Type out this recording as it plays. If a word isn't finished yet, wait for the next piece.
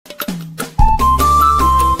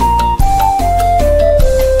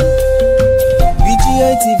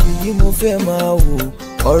fẹ́ máa wò,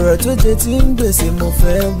 ọ̀rọ̀ tó jẹ ti ń gbèsè mo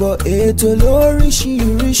fẹ́ gbọ́. Ètò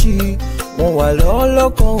lóríṣiríṣi wọ́n wà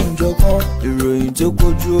lọ́lọ́kan òjọ̀kan, ìròyìn tó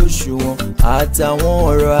kojú òṣùwọ̀n àtàwọn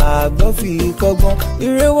ọ̀rọ̀ àgbọ́ fi kọ́gbọ́n.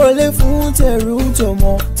 Eré wọlé fún tẹ̀rù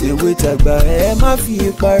tọmọ, tèwe tàgbà ẹ má fi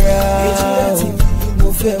para. BGI TV mo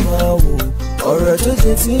fẹ́ máa wò, ọ̀rọ̀ tó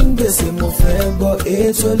jẹ ti ń gbèsè mo fẹ́ gbọ́.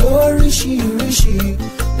 Ètò lóríṣiríṣi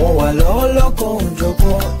wọ́n wà lọ́lọ́kan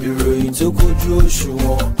òjọ̀kan, ìròyìn tó kojú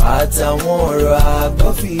òṣùwọ̀n àtàwọn ọ̀rọ̀ àgbọ́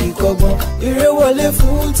fi kọ́gbọ́n. Eré wọlé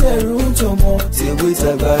fún tẹ̀rù tọmọ, tèwe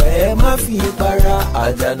tàgbà ẹ má fi para.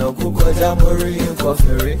 Àdànà kú kọjá mórí nǹkan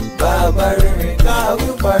fèrè, bàbá rìnrìn káwí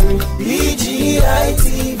parí. BGI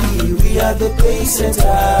TV, we are the pace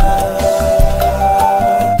setter.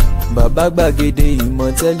 Bàbá gbàgede ìmọ̀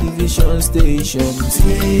tẹlifíṣọ̀n station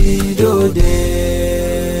tí dòde.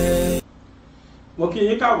 Mo kí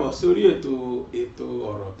yín káàbọ̀ sórí ètò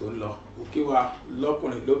ọ̀rọ̀ tó ń lọ. Mo kí wa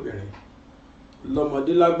lọ́kùnrin lóbìnrin,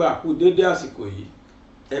 lọ́mọdé lágbà kú dédé àsìkò yìí.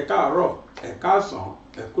 Ẹ káàárọ̀, ẹ káàsán,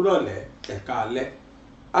 ẹ kúrọ̀lẹ́, ẹ káalẹ́.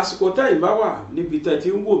 Àsìkò tẹ́yin bá wà níbi tẹ́ ti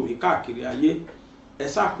ń wò mí káàkiri ayé, ẹ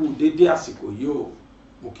sáàkú dédé àsìkò yìí o.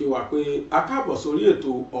 Mo kí wa pé a káàbọ̀ sórí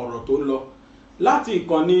ètò ọ̀rọ̀ tó ń lọ láti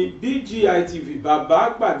ìkànnì BGI TV, bàbá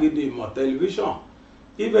gbàgede ìmọ̀ tẹlifíṣọ̀n.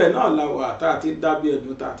 Ibẹ̀ náà la wà tá a ti dábí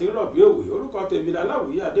ẹ̀dùn tá a ti rọ̀ bí òwe. Orúkọ tèmi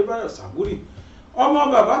Aláwìyé Adebayo Sàbúrì, ọmọ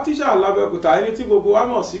bàbá tíṣà Lábẹ́òkúta, ẹni tí gbogbo wa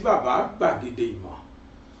mọ̀ sí bàbá gbàgede ìmọ̀.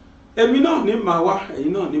 Èmi náà ní màá wá,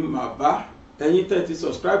 ẹ̀yin náà ní màá bá. Ẹ̀yin tẹ́ ti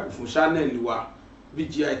subscribe fún channel wa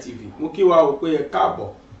BGI TV, mo kí wa o pé ẹ káàbọ̀,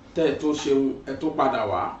 tẹ́ ẹ tó ṣeun, ẹ tó padà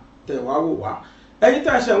wá, tẹ́ ẹ wá wò wá. Ẹ̀yin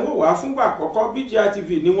tẹ́ ẹ ṣẹ̀ ń wò wá fúngbà àkọ́kọ́, BGI TV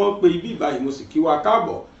ni wọ́n pe ibi ìbáyìí, mo sì kí wa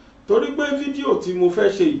káàbọ̀. Torí pé fídíò tí mo fẹ́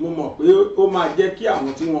ṣe yìí, mo mọ̀ pé ó máa jẹ́ kí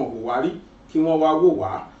àwọn tí wọ́n wò wá rí kí wọ́n wá wò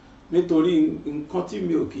wá, nítorí nǹkan tí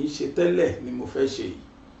mi ò kì í ṣe tẹ́lẹ̀ ni mo fẹ́ ṣe yìí.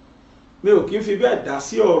 Mi ò kì í fi bẹ́ẹ̀ dá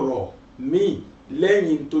sí ọ̀rọ̀ míì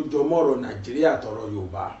lẹ́yìn tó jọmọ́ ọ̀rọ̀ Nàìjíríà tọ̀rọ̀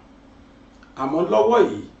Yorùbá. Àmọ́ lọ́wọ́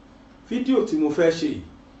yìí, fídíò tí mo fẹ́ ṣe yìí,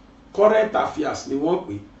 current affairs ni wọ́n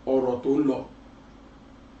pè, ọ̀rọ̀ tó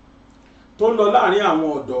ń lọ láàrin àwọn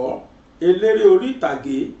ọ̀dọ́, eléré orí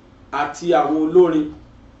ìtàgé àti àwọn olórin.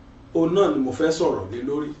 Òun náà ni mo fẹ́ sọ̀rọ̀ lé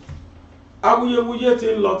lórí. Awuyewuye ti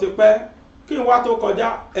ń lọ tipẹ́, kí n wá tó kọjá,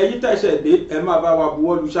 ẹ̀yin tẹ̀sẹ̀ dé ẹ máa bá wa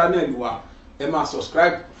buwọ́lu channel wa, ẹ máa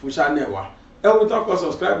subscribe fún channel wa. Ẹ wo tó kọ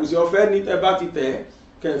subscribe sí ọ̀fẹ́ ní tẹ́ bá ti tẹ̀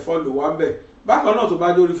kẹ́ ẹ follow wa bẹ̀. Bákan náà tó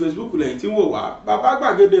bá dé orí Facebook lẹ́yìn tí ń wò wá, bàbá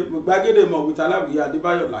gbàgede mọ̀ with Aláwìyé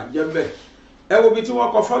Adébáyọ̀ là ń jẹ́ bẹ̀. Ẹ wo bí tí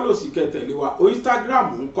wọ́n kọ follow sí kẹ́ tẹ̀lé wa. O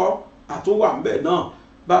Instagram ń kọ́ àtúwà ń bẹ̀ náà,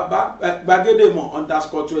 bàbá gbàgede mọ̀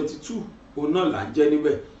 _22 òun náà là ń jẹ́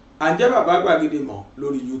níbẹ̀. À ń jẹ́ bàbá gbàgede mọ̀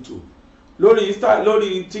lórí YouTube,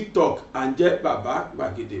 lórí TikTok à ń jẹ́ bàbá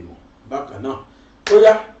gbàgede mọ̀ bákan náà. Ó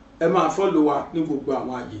yá, ẹ máa follow wa ní gbogbo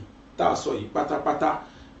àwọn àyè tá a sọ yìí pátápátá.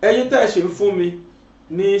 Ẹ̀yin tẹ́ ẹ ṣe ń fún mi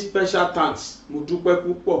ní special thanks, mo dúpẹ́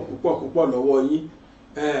púpọ̀ lọ́wọ́ yín.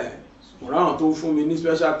 Ọ̀rọ̀ àwọn tó ń fún mi ní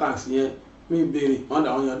special thanks yẹn mi béèrè, wọn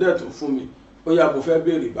làwọn èèyàn dẹ̀ tó fún mi. Ó yá, mo fẹ́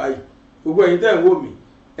béèrè báyìí. Gbogbo ẹ̀yin tẹ́ ẹ wò mí,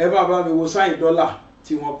 ẹ bá mi wo sáìn dọ́là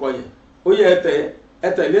tí wọ́n kọ yẹn. Ó yẹ ẹ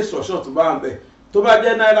tẹ̀lé instruction tó bá ń bẹ̀. Tó bá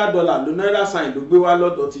jẹ́ náírà dọ́là ló náírà sáìn ló gbé wá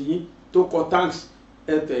lọ́dọ̀ ti yín tó kọ thanks,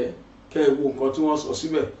 ẹ tẹ̀ kẹ́ ẹ wo nǹkan tí wọ́n sọ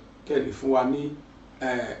síbẹ̀, kẹ́ ẹ lè fún wa ní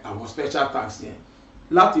àwọn special thanks yẹn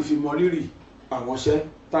láti fi mọ rírì àwọn iṣẹ́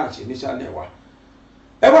tá à ń ṣe ní channel wa.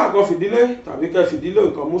 Ẹ wá nǹkan fìdílé tàbí kẹ́ fìdílé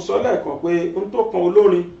nǹkan mú sọ lẹ́ẹ̀kan pé ohun tó kan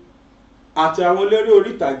olórin àti àwọn eléré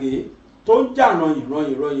orí ìtàgé tó ń jà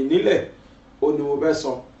ranyìn nílẹ̀ ó ní mo fẹ́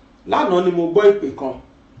sọ. Lánàá ni mo gbọ́ ìpè kan,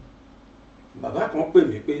 bàbá kan pè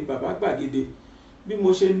mí pé bàbá gbàgede, bí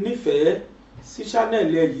mo ṣe nífẹ̀ẹ́ sí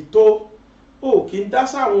channel yìí tó, ó kì í dá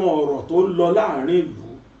sáwọn ọ̀rọ̀ tó ń lọ láàrin ìlú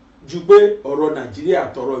ju pé ọ̀rọ̀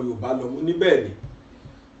Nàìjíríà tọ̀rọ̀ Yorùbá lọ mú níbẹ̀ ni.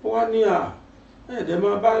 Ó wá ní ẹ̀ẹ́dẹ̀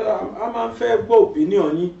máa ń fẹ́ gbọ́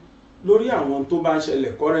opinion yín lórí àwọn tó bá ń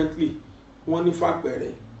ṣẹlẹ̀ currently. Wọ́n ní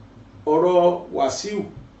fàpẹ̀rẹ̀ ọ̀rọ̀ Wàsíù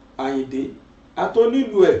Àyìndé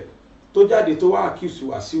àtọ́nílù ẹ̀ tó jáde tó wá accuse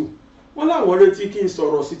Wàsíù. Wọ́n láwọn retí kí n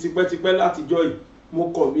sọ̀rọ̀ sí tipẹ́tipẹ́ látijọ́ yìí, mo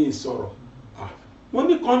kọ̀ mí sọ̀rọ̀. Wọ́n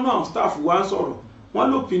ní kan náà staff wa ń sọ̀rọ̀, wọ́n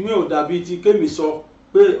lópinion ò dàbí ti kémi sọ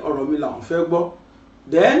pé ọ̀rọ̀ mi làwọn fẹ́ gbọ́.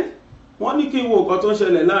 Then wọ́n ní kí n wo nǹkan tó ń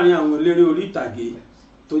ṣẹlẹ̀ láàrin àwọn eléré orí ìtàgé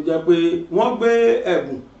tó jẹ́ pé wọ́n gbé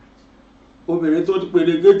ẹ̀bùn obìnrin tó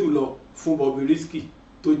perégé jùlọ fún Bobrisky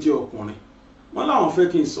tó jẹ́ ọkùnrin. Wọ́n láwọn fẹ́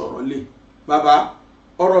kí n sọ̀rọ̀ lé. Bàbá,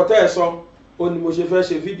 ọ̀rọ̀ tẹ́ ẹ sọ ó ní mo ṣe fẹ́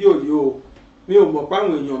ṣe fídíò yìí o. Mi ò mọ̀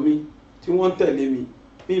páwọn èèyàn mi tí wọ́n ń tẹ̀lé mi,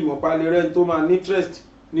 mi ì mọ̀ palẹ̀ rẹ̀ tó máa ní interest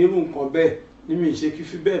nínú nǹkan bẹ́ẹ̀ ní mi ṣe kí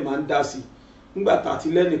fi bẹ́ẹ̀ máa ń dá sí nígbà tá a ti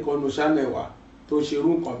lẹ́nìkan nu channel wa tó ṣe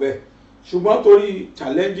irú nǹkan bẹ́ẹ̀. Ṣùgbọ́n torí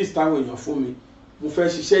challenges táwọn èèyàn fún mi, mo fẹ́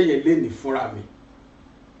ṣiṣẹ́ yẹn lénìí fúnra mi.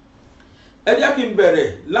 ẹ jẹ́ kí n bẹ̀rẹ̀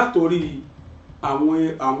látòrí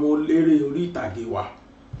àwọn eléré orí ìtàgé wa.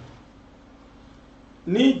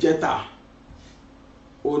 Ní ìjẹta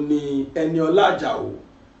òní Ẹniọlá Àjàó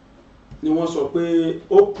ni wọ́n sọ pé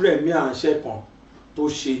ó premier àṣẹ kan tó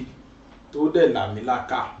ṣe tó dẹ̀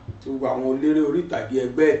làmìlaka tí gbogbo àwọn eléré orí ìtàgé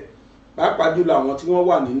ẹgbẹ́ pàápàá jùlọ àwọn tí wọ́n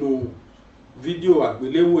wà nínú fídíò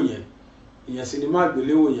àgbéléwò yẹn, ìyẹn sinimá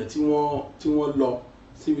àgbéléwò yẹn tí wọ́n lọ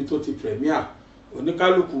síbi tó ti premier.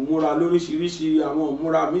 Oníkálùkù múra lóríṣiríṣi, àwọn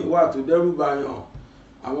múra míì wà tó dẹ́rù bàyàn,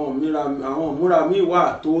 àwọn múra míì wà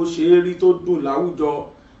tó ṣe é rí tó dùn láwùjọ,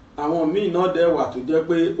 àwọn míì náà dẹ̀ wà tó jẹ́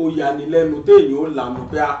pé ó yani lẹ́nu téèyàn ó lànà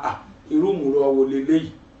pé irú múra wo leléyìí.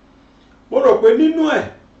 Mo rò pé nínú ẹ̀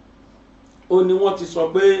ó ní wọ́n ti sọ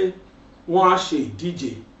pé wọ́n á ṣe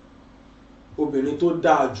ìdíje obìnrin tó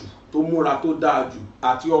dáa jù, tó múra tó dáa jù,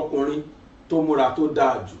 àti ọkùnrin tó múra tó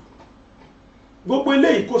dáa jù. Gbogbo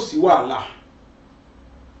eléyìí kò sí wàhálà.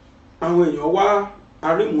 Àwọn èèyàn wá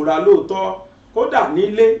arímúra lóòótọ́, kódà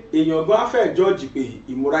nílé èèyàn gan fẹ́ jọ́ọ̀jì pé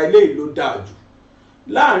ìmúra eléyìí ló dáa jù.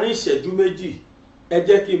 Láàárín ìṣẹ́jú méjì ẹ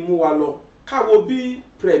jẹ́ kí n mú wa lọ káwo bí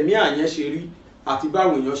premier yẹn ṣe rí àti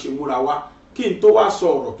báwọn èèyàn ṣe múra wá kí n tó wá sọ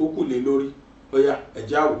ọ̀rọ̀ tó kù lé lórí. Ó yá ẹ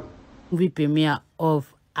jáwọ́. Movie premiere of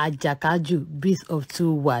Ajakaju Beast of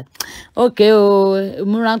Two Worlds. Okay o,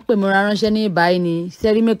 múra ń pè múra ránṣẹ́ ní báyìí ni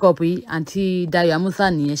sẹ́rí makeup yìí àǹtí Dayo Amusa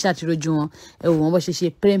nìyẹn ṣàtìrójú wọn ẹ wò wọ́n bó ṣe ṣe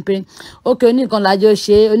pérépéré. Okay, oníkan lájọ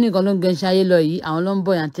ṣe, oníkan ló ń gẹṣin ayé lọ yìí, àwọn ló ń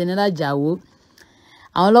bọ̀ àǹtí Ẹniọlá Àjàó,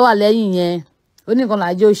 àwọn ló wà lẹ́yìn yẹn, oníkan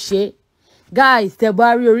lájọ ṣe. Guys, tẹ́ bá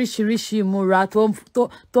rí oríṣiríṣi ìmúra tó ń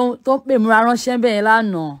pè múra ránṣẹ́ bẹ́ẹ̀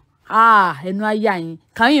lánàá, ẹnu ayá yín.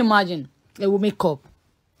 Can you imagine? Ẹ wo makeup,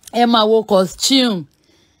 ẹ máa wo costume,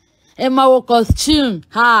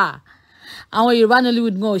 àwọn Yorùbá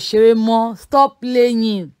Nollywood gan ò ṣeré mọ́. Stop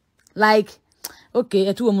playing like okay,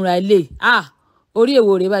 ẹ tún wo múra ilé orí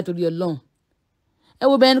èwo rèé báyìí torí Ọlọ́run. Ẹ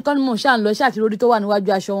wo bẹ́ẹ̀ nìkan ni mò ń ṣà ń lọ ṣáà tí rórí tó wà níwájú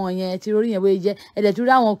aṣọ wọn yẹn, tí rórí yẹn bóyá jẹ́ ẹ̀dẹ̀ tí rí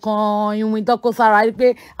àwọn kan ìwìn tó kó sára rí pé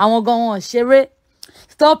àwọn gan wọn ṣeré.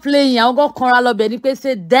 Stop playing, àwọn gan kanra lọ bẹ̀ ni pé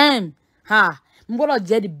say damn, mo gbọ́dọ̀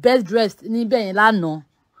jẹ́ the best dressed níbẹ̀ yẹn lánàá.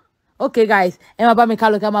 Okay guys, ẹ máa bá mi ká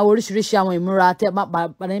lọ kí a máa wo oríṣiríṣi àwọn ìmúra tẹ́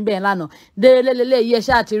padà níbẹ̀ yẹn lánàá. Dérélé yìí ẹ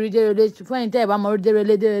ṣáà ti rí dérélé, fún ẹ̀yin tẹ́ ẹ bá mọ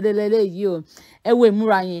dérélé yìí o. Ẹ wo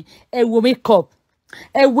ìmúra yẹn, ẹ wo makeup,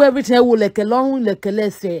 ẹ wo everything, ẹ wo lẹ̀kẹ̀ lọ́rùn, lẹ̀kẹ̀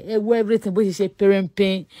lẹ́sẹ̀, ẹ wo everything bó ṣe ṣe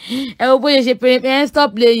pérépin, ẹ wo bó ṣe ṣe pérépin.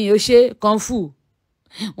 Stop playing, ó ṣe kung fu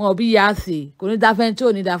wọn ò bí yá sí, kò ní dáfẹ́ tí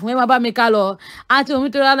ò ní dá fún. Ẹ máa bá mi ká lọ àti omi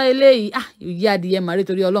tó rárá eléyìí ìyí adìyẹ màrí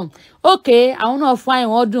torí Ọlọ́run. Okay, àwọn náà fine,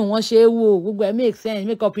 wọ́n dùn, wọ́n ṣe é wò, gbogbo ẹ̀ make sense,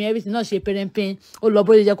 make up everything náà ṣe pérépin, ó lọ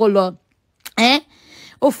bó ṣe jẹ́ kó lọ.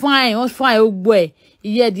 Ó fine, wọ́n fine, ó gbọ́ ẹ̀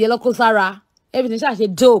ìyí adìyẹ lọ́kọ́ sára, everything ṣáà ṣe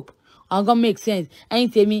dope, àwọn gan make sense. Ẹ̀yin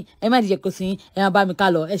tèmi ẹ má dìjẹ́ kó sí, ẹ máa bá mi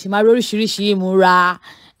ká lọ, ẹ sì máa rí oríṣiríṣi ìmúra.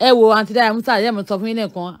 Ẹ wo àǹtí Dayo Amusa ẹ mọ̀ sọ fún yín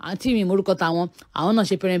lẹ́ẹ̀kan, àǹtí mi morúkọ tàwọn, àwọn náà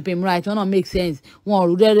ṣe pérépé múra ẹ̀ tí wọ́n náà make sense, wọn ò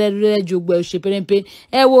rú dẹ́rẹ́dẹ́rẹ́ ju gbẹ̀ ṣe pérépé.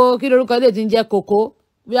 Ẹ wo kí lórúkọ ilé tí ń jẹ́ kókó,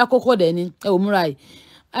 bóyá kókó dẹ̀ ni, ẹ wo múra yìí.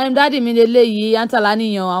 Dáàdì mi lélẹ̀ yìí, àǹtàlá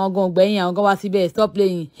níyan, àwọn gan ògbẹ́yìn, àwọn gan wá síbẹ̀. Stop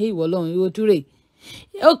playing, ìwọ lọ́run ìwọ túrè.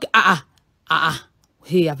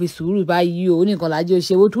 Okay, àfi sùúrù báyìí o, oníkan lájọ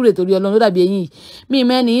ṣe owó túrè torí Ọlọ́run ló dàbí eyín mi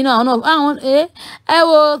mẹ́ni yín náà àwọn ẹ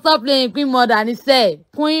wo stop playing queen mother ní sẹ́ẹ̀,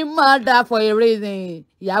 queen mother for a reason.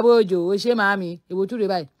 Ìyábọ̀ Òjó ó ṣe màámi èwo túrè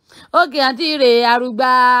báyìí. Okay, àǹtí rè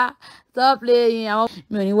arúgbá, stop playing, àwọn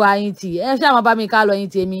mi ò ní wá yín tì, ẹ ṣáà máa bá mi ká lọ yín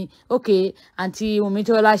tèmi. Okay, àǹtí Wùnmí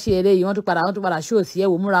tó láṣẹ eré yìí wọ́n tún padà ṣó sí ẹ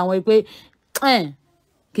wò múra wọn pé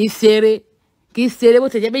kì í ṣeré bó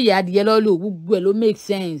ti jẹ́ pé ìyá adìyẹ lọ́lù, gbogbo ẹ̀ ló make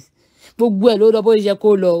sense, gbogbo ẹ̀ ló lọ bó ṣe kó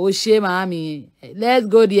lọ, ó ṣe màámi. Let's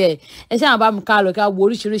go there. Ẹ ṣáà bá mi ká lọ ká wo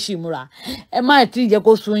oríṣiríṣi ìmúra. Ẹ má tí jẹ́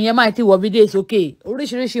kó sun yẹn, má tí wọ fídíò sókè,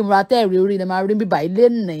 oríṣiríṣi ìmúra tẹ́ rí orí ẹ máa rí bíbá ilé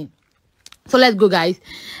nìyẹn. So let's go guys.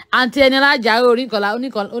 Àǹtí Ẹniọlá Àjàó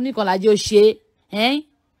oníkan lájẹ ó ṣe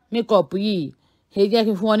makeup yìí, ẹ jẹ́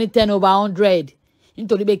kí n fún wọn ní 10/100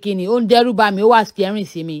 nítorí pé kí ni ó ń dẹ́rù bá mi, ó wà scaring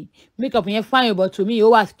sí mi. Makeup yẹn fine but to me ó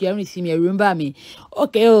wà scaring sí mi, ẹ̀rù ń bà mí.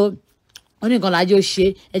 Okay o, oníkan lájẹ ó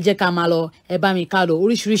ṣe, ẹ jẹ́ ká máa lọ, ẹ bá mi ká lọ,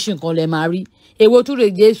 oríṣiríṣi nǹkan lẹ máa rí. Èwo tún rè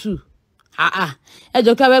Jésù, ẹ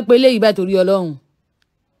jọ kí a fẹ́ pé eléyìí báyìí torí Ọlọ́run.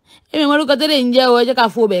 Èmi mo lórúkọ tẹ́lẹ̀ ń jẹ́ o, ẹ jẹ́ ká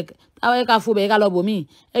fò bẹ̀ ká lọ bò mí.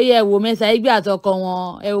 Ẹ yẹ ẹ wò Mẹ́sà Ẹgbẹ́ àtọkọ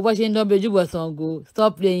wọn, ẹ wò bó ṣe ń dán bí ojúbọ Ṣàngó.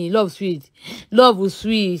 Stop playing, love sweet,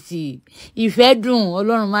 ìfẹ́ dùn,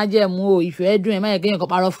 Ọlọ́run má jẹ́ mú o, ìfẹ́ dùn, ẹ má yẹ kéèyàn kan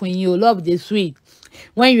parọ́ fún yín o. Love dey sweet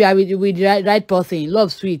when you are with the right person,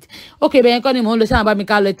 love sweet. Okay, bẹ́ẹ̀ kọ́ ni mò ń lọ sáà bá mi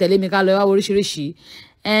ká lọ, tẹ̀lé mi ká lọ, wá wo oríṣiríṣi.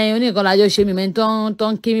 Oníkan lájọ ṣe mi mẹ́ni tó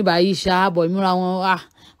ń kí mi báyìí ṣá, bọ̀ ìmúra wọn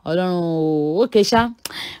Ọlọ́run o. Okay ṣá,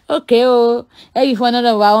 okay o, ẹ yìí fún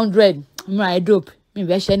 100/100 ìmúra ẹ̀ dope, mi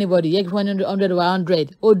ìfẹ́ ṣe anybody, yẹ kí fún 100/100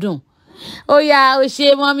 ó dùn. ó yá ó ṣe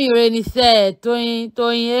mọ́mí rẹ ní sẹ́ẹ̀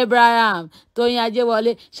Tóyìn Abraham Tóyìn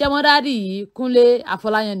Ajéwọlé ṣé mọ́ dádì yìí Kúnlé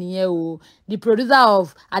Afọláyan nìyẹn o the producer of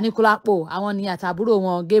Aníkúlápò àwọn ní àtàbúrò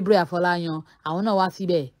wọn Gabriel Afọláyan àwọn náà wá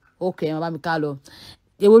síbẹ̀ ókè ẹ̀ máa bá mi ká lọ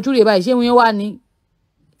èwo tún rè báyìí ṣé wọn wà ní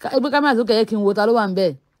ẹgbẹ́ kámẹ́rà tó kẹ̀yẹ́ kí n wo ta ló wà ń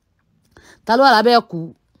bẹ̀ ta ló wà lábẹ́ ẹ̀kú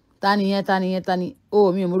ta ni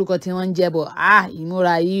ó mi ò mórúkọ tí wọ́n ń jẹ́ bọ̀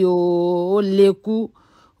ìmúra yìí ó lékú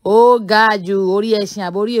ó ga jù orí ẹṣin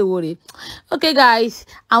àbórí èwo rè okay guys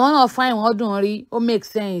àwọn náà fine wọn dùn rí ó make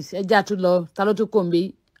sense ẹja tún lọ ta ló tún kò ń bẹ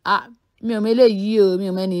mi ò mẹ́lẹ̀ yìí o mi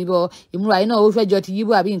ò mẹ́ni bọ̀ ìmúra yìí náà ó fẹ́ jọ ti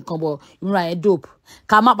yíbò àbí nǹkan bọ̀ ìmúra yẹn dope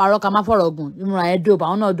ká má parọ́ ká má fọ̀rọ̀ gùn ìmúra yẹn dope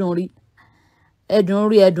àwọn náà dùn rí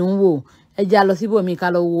ẹdùn wò ẹja lọ síbòmí ká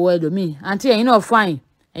lọ wo ẹlòmíì àǹtí ẹ̀yin náà fine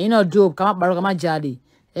ẹ̀yin náà dope ká má parọ́ ká má jalè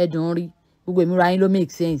ẹdùn rí gbogbo ìmúra yín ló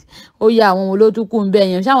make sense ó yá àwọn olótùkù ń bẹ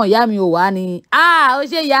yẹn ṣáwọn ìyá mi ò wá ni ó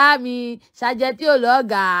ṣe ìyá mi ṣàjẹ tí ò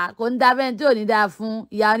lọ́gàá kò ń dábẹ́ tí ò ní dáa fún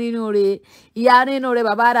ìyá nínú rẹ̀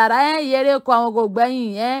bàbá dáadáa ìyẹrẹ kọ àwọn kò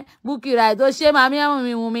gbẹ̀yìn Bukky Right tó ṣe màmí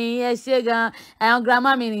Wùnmí ṣe gan àwọn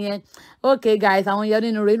grandma mi nìyẹn okay guys àwọn ìyá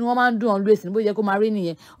nínú rẹ̀ inú wọn máa ń dùn ọ́n lóye sí ní bó yẹ kó máa rí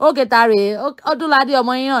nìyẹn okay tààrẹ Ọdúnládé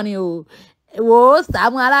ọmọ yín hàn ni o wò ó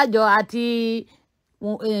Sàámú Alájọ àti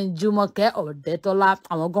Jùmọ̀kẹ́ Ọ̀dẹ́tọ́lá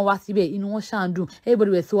àwọn gan wá síbẹ̀ inú wọn ṣàǹdùn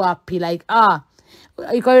everybody were so happy like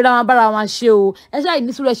ìkọrìíra wọn bára wọn ṣe o ẹ ṣáà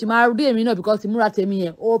ní sùúrù ẹ ṣì máa rí èmi náà because ìmúra tèmi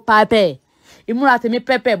yẹn ó pẹ́pẹ́ ìmúra tèmi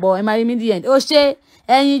pẹ́pẹ́ bọ̀ ẹ máa rí mi the end ó ṣe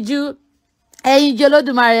ẹyinjú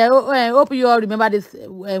Olódùmarè hope you all remember this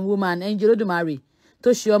woman ẹyinjú Olódùmarè tó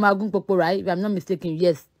ṣe ọmọ Agúnpòpò right if I'm not mistaken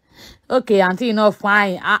yes okay àǹtí iná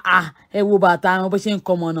fine ẹ wo bàtà wọn bó ṣe ń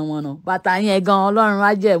kọ mọ̀nàmọ̀nà bàtà yẹn gan Ọlọ́run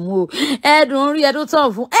á jẹ̀mú o ẹ̀dùn rí ẹ̀dùn tán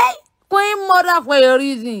fún Queen Mother for a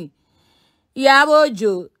reason Ìyábọ̀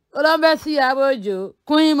Òjó olóńbẹ́ sí Ìyábọ̀ Òjó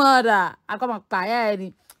Queen Mother akọ́mọ pààyà ẹni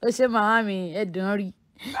ó ṣe màmá mi ẹ̀dùn rí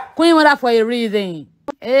Queen Mother for a reason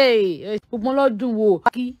gbogbo lọ́dún wo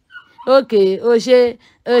kí okay ó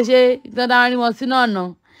ṣe dandan rí wọn sínú ọ̀nà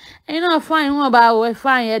ẹ̀yin náà fáìn wọn bá wọ ẹ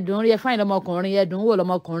fáìn ẹdùn rí ẹ fáìn lọmọkùnrin ẹdùn wò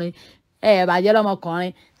lọmọkùnrin ẹ bàjẹ́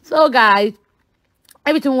lọmọkùnrin so guys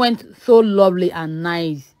everything went so lovely and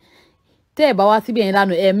nice tẹ́ ẹ bá wá síbi ẹ̀yin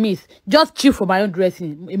lánàá ẹ miss just chill for my own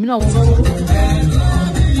dressing èmi náà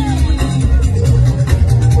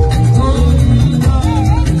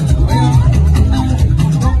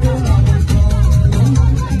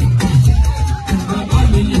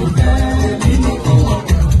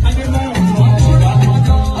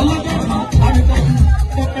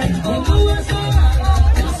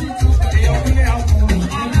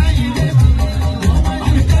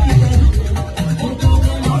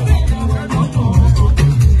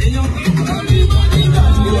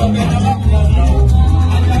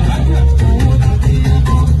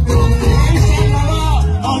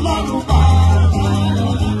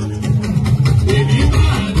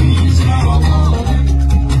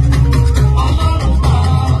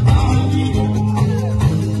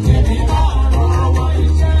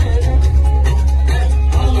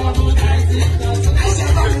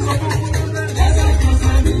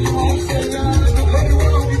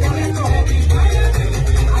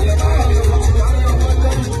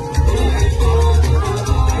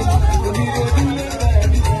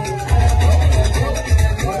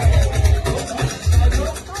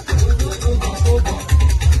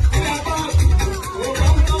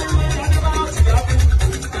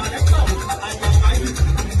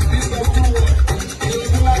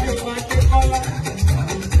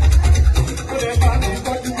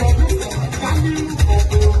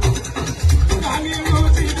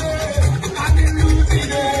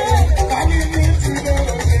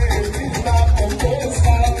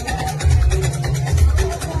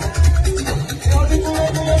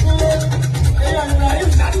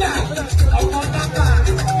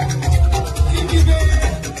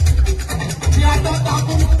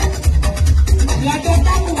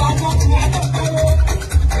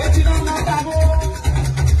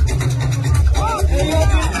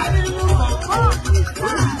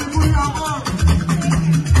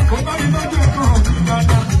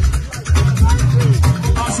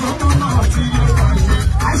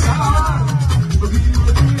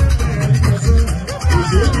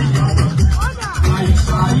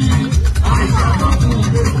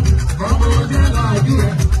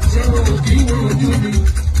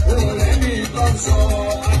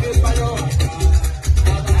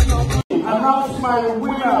my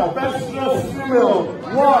winner, best dressed female.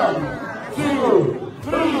 1, 2,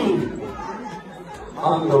 3.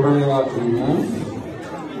 I'm the winner of the month.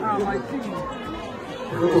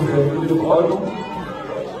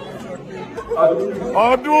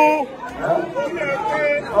 Ọdún.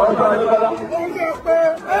 Ọjọ́ Adébọ́lá.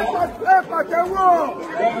 Ẹ pàtẹ́wọ́.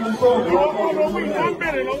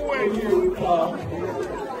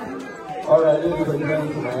 All right, ladies and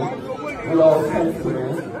gentlemen, we all thank you.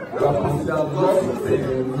 We are considered lots of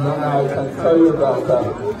things, and I can tell you that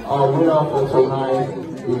our winner for tonight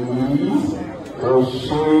is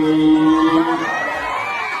Oshé.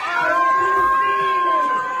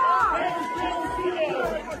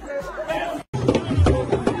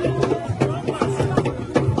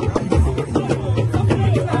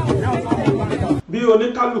 Bí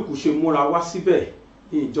oníkálùkù ṣe múra wá síbẹ̀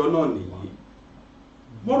ní ìjọ náà nìyí.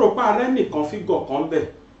 Mo rò pé ààrẹ nìkan fígọ̀ kan bẹ̀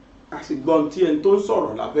a sì gbọ́n tí ẹni tó ń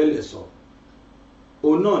sọ̀rọ̀ lábẹ́lẹ̀ sọ.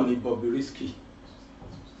 Òun náà ni Bobrisky.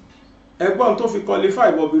 Ẹgbọ́n tó fi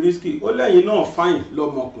qualify Bobrisky ó lẹ́yìn náà fáìn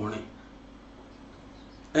lọ́mọkùnrin.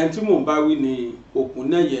 Ẹni tí mò ń bá wí ni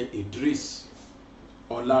Òkúnnẹ́yẹ Idris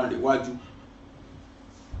Ọlánrewájú.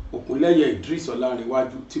 Òkúnnẹ́yẹ Idris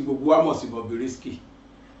Ọlánrewájú tí gbogbo wa mọ̀ sí Bobrisky.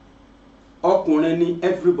 Ọkùnrin ni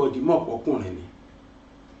everybody mọ̀ ọkùnrin ni.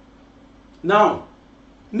 Now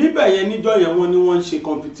níbẹ̀ yẹn níjọ́ yẹn wọ́n ní wọ́n ń ṣe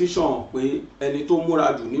competition pé ẹni tó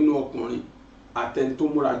múra jù nínú ọkùnrin àtẹni tó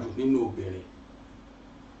múra jù nínú obìnrin.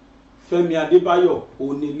 Femi Adebayo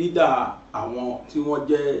òun ni leader àwọn tí wọ́n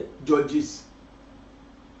jẹ́ judges.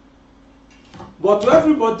 But to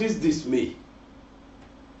everybody's dismay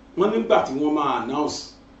wọ́n nígbà tí wọ́n máa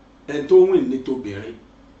announce ẹni tó win ní tobìnrin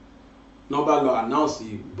náà bá lọ announce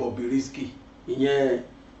Bobrisky ìyẹn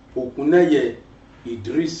Òkúnnẹ́yẹ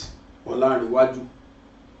Idris Ọlánrewájú.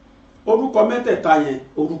 Orúkọ mẹ́tẹ̀ẹ̀ta yẹn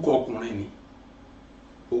orúkọ ọkùnrin ni.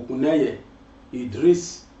 Òkúnnẹ́yẹ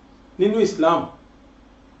Idris nínú Islam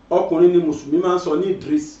ọkùnrin ni mùsùlùmí máa ń sọ ní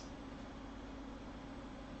Idris.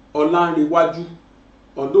 Ọlánrewájú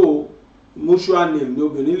ọ̀dọ̀ mutual name ni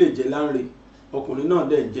obìnrin lè jẹ́ Lánre ọkùnrin náà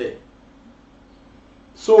dẹ̀ ń jẹ́.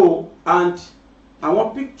 So and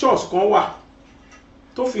àwọn pictures kan wà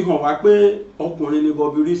tó fi hàn wá pé ọkùnrin ni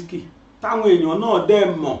Bobrisky táwọn èèyàn náà dẹ̀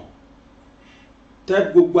mọ̀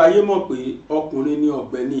tẹ́ gbogbo ayé mọ̀ pé ọkùnrin ni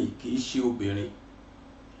ọ̀gbẹ́ni kì í ṣe obìnrin.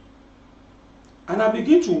 And I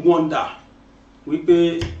begin to wonder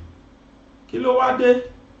wípé kí ló wá dé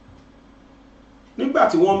nígbà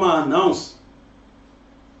tí wọ́n máa announce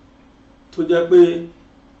tó jẹ́ pé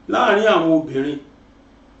láàrin àwọn obìnrin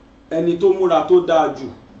ẹni tó múra tó dáa jù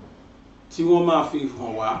tí wọ́n máa fi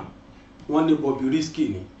hàn wá wọ́n ní Bobrisky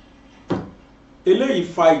ni. Eléyìí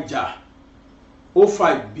fa ìjà ó fa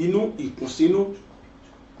ìbínú ìkùnsínú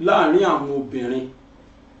láàrin àwọn obìnrin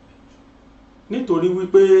nítorí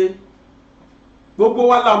wípé gbogbo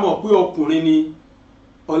wa la mọ̀ pé ọkùnrin ni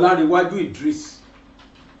Ọlánrewájú Idris.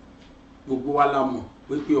 Gbogbo wa la mọ̀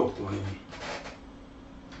wípé ọkùnrin ni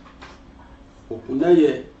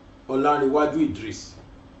Òkúnnẹ́yẹ Ọlánrewájú Idris.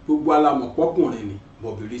 Gbogbo wa la mọ̀ pọ́kùnrin ni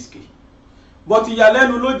Bobrisky. But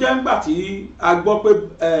ìyàlẹ́nu ló jẹ́ ńgbà tí a gbọ́ pé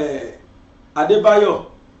Adebayo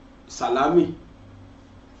Salami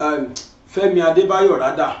Femi Adebayo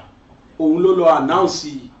rádà òun ló lọ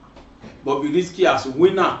announce Bobrisky as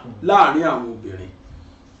winner láàrin àwọn obìnrin.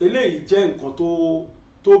 Eléyìí jẹ́ nǹkan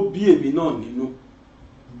tó bí èmi náà nínú.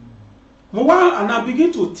 Mo wá and I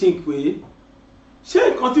begin to think pé ṣé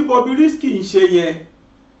nǹkan tí Bobrisky ń ṣe yẹn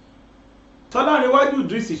Ọlánrewájú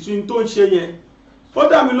Idris tún tó ń ṣe yẹn ó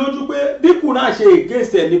dá mi lójú pé bí Kùránì ṣe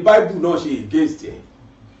against ẹ̀ ní Bible náà ṣe against ẹ̀.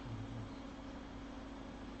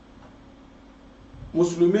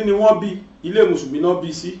 Mùsùlùmí ni wọ́n bí ilé mùsùlùmí náà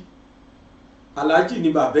bí sí. Aláàjì ni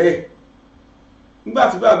bàbá ẹ̀.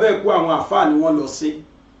 Nígbà tí bàbá ẹ̀ kú àwọn àfáà ni wọ́n lọ sí.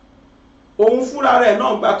 Òun fúnra rẹ̀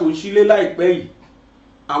náà gbà tó ń sílé láìpẹ́ yìí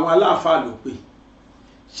àwọn aláàfáà ló pè.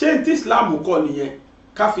 Ṣé tí Islam kọ́ nìyẹn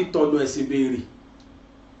ká fi tọ̀nà ẹ̀sìn béèrè?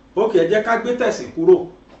 Ó kẹ̀ jẹ́ ká gbé tẹ̀sìn kúrò.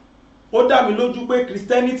 Ó dá mi lójú pé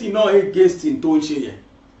Christianity náà against tó ń ṣe yẹn.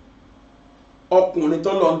 Ọkùnrin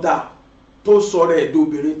tó lọ ń dá tó sọ̀rọ̀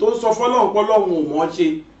ẹ̀dọ́bìnrin tó sọ fọ́lọ́run pọ́lọ́run ò mọ̀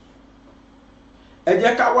ṣe. Ẹ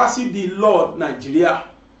jẹ́ ká wá sí the law Nàìjíríà.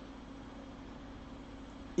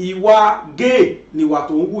 Ìwà gay níwà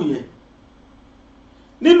tó ń wù yẹn.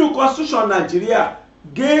 Nínú constitution Nàìjíríà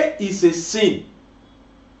gay is a sin.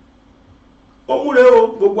 Ó múre o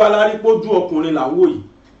gbogbo alárípójú ọkùnrin là ń wò yìí.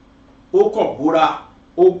 Ó kọ̀ bóra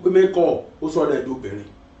ó mẹ́kọ̀ ó sọ̀rọ̀ ẹ̀dọ́bìnrin.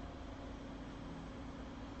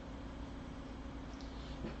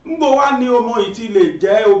 Ngbò wá ní ọmọ yìí ti lè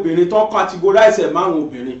jẹ́ obìnrin tó categorize ẹ̀ máwọn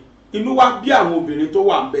obìnrin. Inú wa bí àwọn obìnrin tó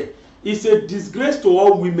wà ńbẹ̀. It's a disgrace to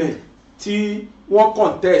all women tí wọ́n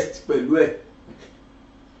contest pẹ̀lú ẹ̀.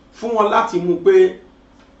 Fún wọn láti mú pé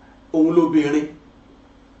òun lóbìnrin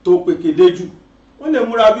tó pekédé jù. Wọ́n lè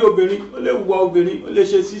múra bí obìnrin, ó lè wùwà obìnrin, ó lè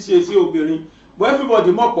ṣe ṣíṣe sí obìnrin. But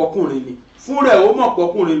everybody mọ̀ pọ́kùnrin ni. Fún rẹ̀ ó mọ̀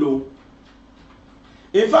pọ́kùnrin lòun.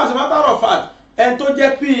 in fact as a matter of fact ẹni tó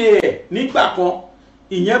jẹ́ pa ẹ̀ nígbà kan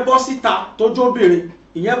ìyẹn bọ́ síta tó jóbìnrin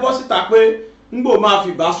ìyẹn bọ́ síta pé ńgbò máa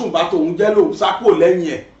fi básùn bá tòun jẹ́ lòun sápò lẹ́yìn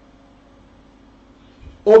ẹ̀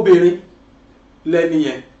obìnrin lẹ́ni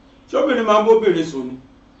yẹn ṣé obìnrin máa ń bóbìnrin sùn ni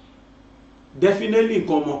definitely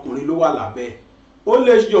nǹkan ọmọkùnrin ló wà lábẹ́ ó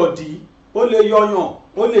lè yọ̀dí ó lè yọyàn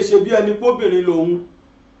ó lè ṣe bí ẹni póbìnrin lòun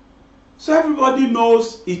so everybody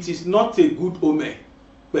knows it is not a good omen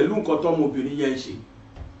pẹ̀lú nǹkan tọ́mọbìnrin yẹn ń ṣe.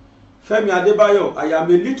 Femi Adebayo, I am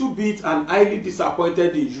a little bit and highly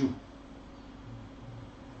disappointed in you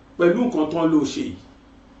pẹ̀lú nǹkan tán ló ṣe yìí.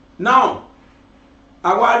 Now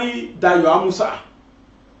àwárí Dayo Amusa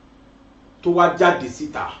tó wá jáde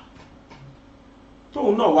síta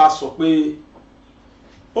tóun náà wá sọ pé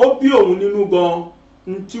ó bí òun nínú gan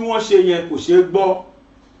tí wọ́n ṣe yẹn kò ṣeé gbọ́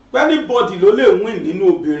anybody ló lè win nínú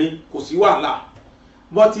obìnrin kò sí wàhálà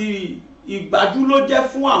but ìgbájú ló jẹ́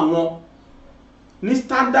fún àwọn ní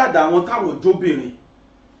standard àwọn táwọn jóbìnrin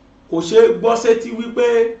kò ṣeé gbọ́ sétí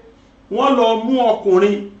wípé wọ́n lọ mú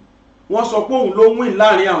ọkùnrin wọ́n sọ pé òun ló win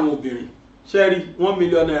láàrin àwọn obìnrin ṣẹ́rí $1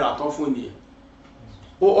 million tán fún nìyẹn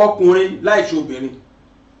ọkùnrin láìṣe obìnrin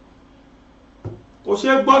kò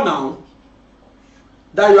ṣeé gbọ́ náà.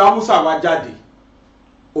 Dayo Amusa wá jáde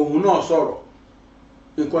òun náà sọ̀rọ̀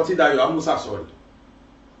nǹkan tí Dayo Amusa sọ̀rọ̀.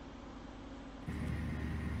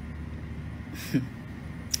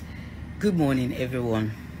 Good morning,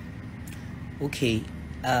 everyone. Okay,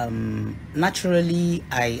 naturally,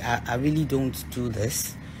 I really don't do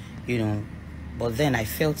this, you know, but then I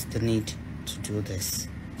felt the need to do this.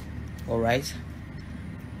 All right,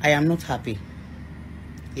 I am not happy.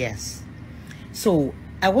 Yes, so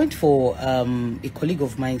I went for a colleague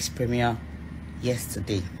of mine's premiere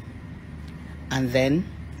yesterday, and then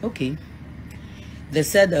okay, they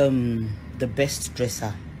said the best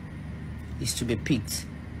dresser is to be picked.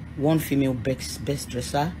 One female best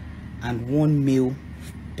dresser and one male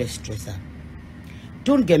best dresser.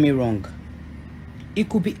 Don't get me wrong, it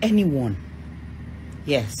could be anyone.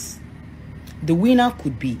 Yes, the winner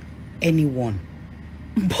could be anyone,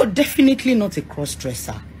 but definitely not a cross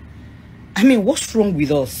dresser. I mean, what's wrong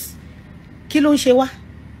with us? Kí ló ń ṣe wá?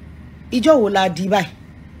 Ìjọ wo la di báyìí?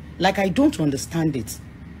 Like, I don't understand it.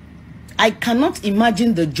 I cannot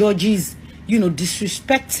imagine the judges, you know,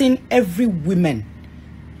 disrespecting every woman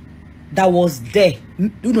that was there,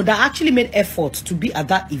 you know, that actually made effort to be at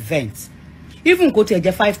that event. Even go to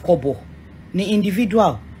a 5 kobo, the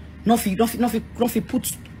individual, not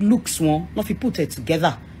put looks one, not put it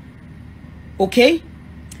together. Okay?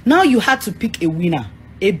 Now you had to pick a winner,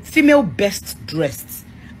 a female best dressed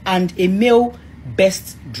and a male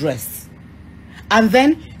best dressed. And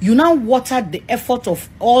then you now watered the effort of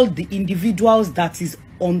all the individuals that is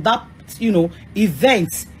on that, you know,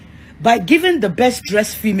 event by giving the best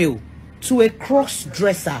dressed female to a cross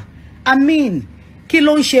dresser. I mean, kí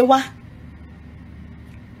ló ń ṣe wá?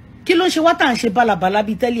 Kí ló ń ṣe wá tá ń ṣe balabala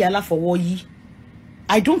bí tẹ́lẹ̀ aláfọwọ́ yìí?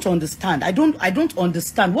 I don't understand. I don't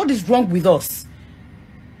understand. What is wrong with us?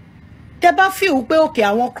 Tẹ́ bá feel pé okay,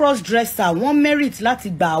 àwọn cross dresser wọ́n merit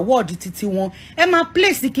láti gba award títí wọn, ẹ máa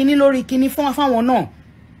place kíní lórí kíní fún àwọn náà.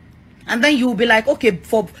 And then you will be like, okay,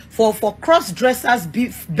 for cross dressers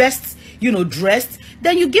best, you know, dressed,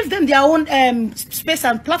 then you give them their own space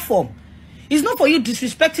and platform. It's not for you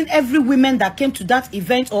disrespecting every woman that came to that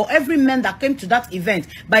event or every man that came to that event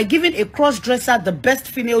by giving a cross dresser the best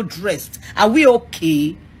female dressed. Are we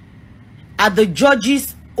okay? Are the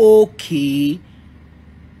judges okay?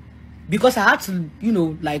 Because I had to, you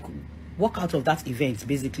know, like walk out of that event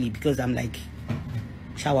basically because I'm like,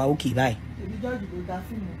 shower, okay, bye.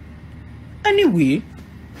 Anyway,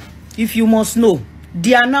 if you must know,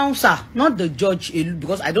 the announcer, not the judge,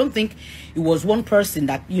 because I don't think it was one person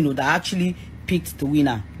that, you know, that actually picked the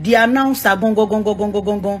winner. The announcer, in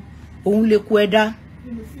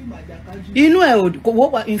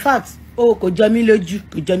fact, oh, ko jami lójú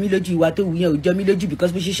ìwà tó wù yẹn, ó jami lójú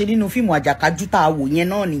because bó ṣe ṣe nínú fíìmù àjàkájú tá wò yẹn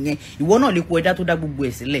náà nìyẹn. Ìwọ náà lè kó ẹ̀dá tó dá gbogbo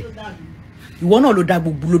ẹ̀ sílẹ̀. Ìwọ náà ló dá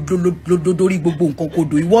gbogbo lórí gbogbo nǹkan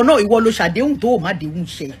kodo. Ìwọ ló ṣàdéhùn tó má déhùn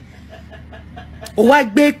ṣe. Ó wá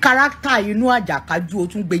gbé character inú àjàkájú, ó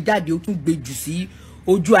tún gbé jáde, ó tún gbé jù sí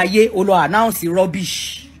ojú ayé, ó lọ announce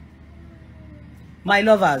rubbish. My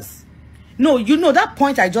lovers, no, you know that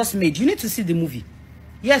point I just made. You need to see the movie.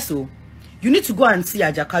 Yes, so you need to go and see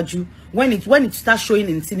Ajakaju when it starts showing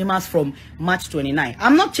in cinemas from March 29.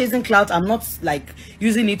 I'm not chasing clout. I'm not like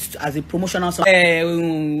using it as a promotional song.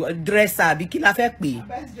 Dresser,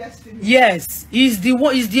 yes, is the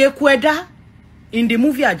Ekweda in the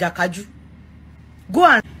movie Ajakaju. Go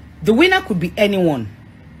and the winner could be anyone.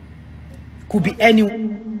 Could be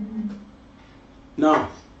anyone. Now,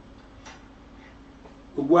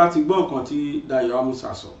 gbogbo a ti gbọ́ nǹkan tí Dayo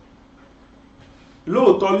Amusa sọ.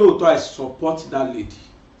 Lóòótọ́ I support that lady.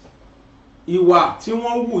 Ìwà tí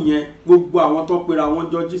wọ́n wù yẹn gbogbo àwọn tó pera wọn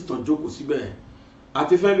judges tán jókòó síbẹ̀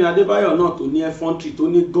àti Femi Adebayo náà tó ní effrontery tó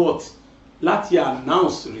ní gut láti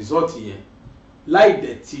announce result yẹn láì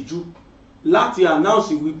dẹ̀ tijú láti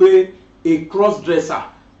announce wípé a cross dresser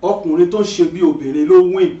ọkùnrin tó ń ṣe bí obìnrin ló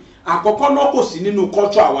win. Àkọ́kọ́ náà kò sí nínú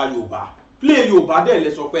culture àwa Yorùbá play Yorùbá dẹ̀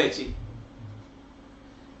lẹ sọ pé ẹ ṣe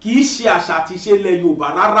kì í ṣe àṣà àti ṣe ilẹ̀ Yorùbá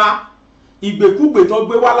rárá. Ìgbèkúgbè tó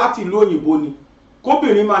gbé wá láti ìlú òyìnbó ni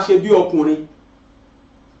kóbìnrin máa ṣe bí ọkùnrin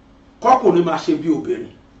kọkùnrin máa ṣe bí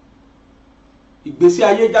obìnrin. Ìgbésí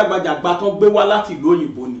ayé jágbajàgba tó gbé wá láti ìlú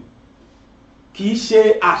òyìnbó ni kì í ṣe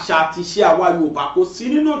àṣà àti ṣe àwa Yorùbá kò sí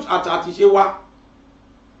nínú àṣà àti ṣe wa.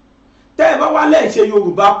 Tẹ́ ẹ bá wá lẹ́yìn ṣe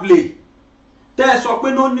Yorùbá play tẹ́ ẹ sọ pé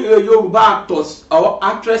Yorùbá actors or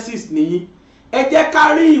actresses nìyí ẹ jẹ́ ká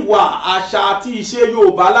rí ìwà àṣà àti ìṣe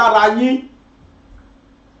Yorùbá lára yín.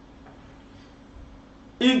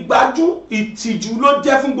 Ìgbájú ìtìjú ló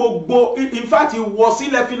jẹ́ fún gbogbo in fact ìwọ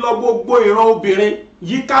sílẹ̀ fi lọ gbogbo ìran obìnrin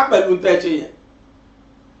yíká pẹ̀lú tẹ́ṣe yẹn.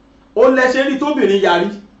 Ó lẹ́ṣẹ́ rí tóbìnrin yarí.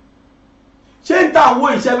 Ṣé ń ta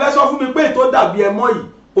àwọn ìṣẹ́fẹ́ sọ fún mi pé tó dàbí ẹmọ́ yìí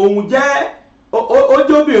òun jẹ́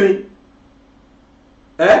ojóbìnrin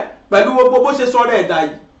pẹ̀lú gbogbo bó ṣe sọ̀rọ̀ ẹ̀dá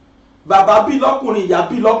yìí. Bàbá bí lọ́kùnrin ìyá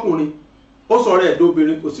bí lọ́kùnrin ó sọ̀rọ̀ ẹ̀dá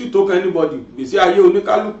obìnrin kò sí tó kan anybody gbèsè ayé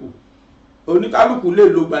oníkálùkù lè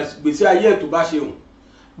lo gbèsè ayé ẹ̀ tó bá ṣe hùn.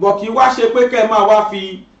 Bọ̀ kí wá ṣe pé kẹ́ máa wá fi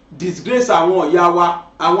disgrace àwọn ìyá wa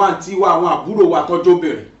àwọn àǹtí wa àwọn àbúrò wa tọ́jú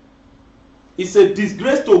obìnrin. It's a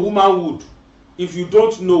disgrace to womanhood if you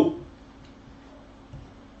don't know.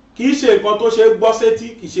 Kì í ṣe nǹkan tó ṣe gbọ́ sétí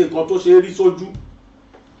kì í ṣe nǹkan tó ṣe rí sójú.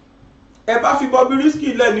 Ẹ bá fi Bobrisky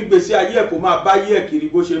lẹ̀ ní gbèsè ayé ẹ̀ kó máa bá yí ẹ̀ kiri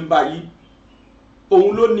bó ṣe ń bá yí.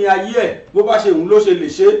 Òun ló ní ayé ẹ̀ bó bá ṣe òun ló ṣe lè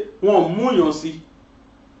ṣe wọn mú yàn sí.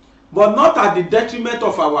 But not at the detriment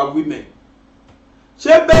of our women.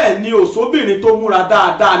 Ṣé bẹ́ẹ̀ ni òṣóbìnrin tó múra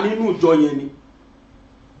dáadáa nínú ìjọ yẹn ni?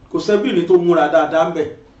 Kò sẹ́bìnrin tó múra dáadáa ń bẹ̀.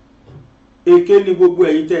 Èké ni gbogbo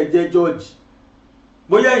ẹ̀yin tẹ́ ẹ jẹ́ George.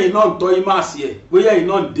 Bóyá ẹ̀yin náà ń tọ́ yín máa sí ẹ̀, bóyá ẹ̀yin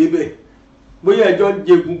náà ń débẹ̀, bóyá ẹjọ́ ń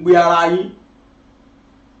jẹgun gbé ara yín.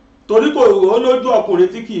 Torí kò lójú ọkùnrin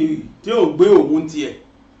tí ò gbé òun tiẹ̀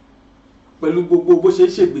pẹ̀lú gbogbo bó ṣe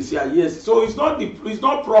ṣègbésí ayé ẹ̀. So it's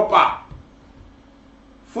not proper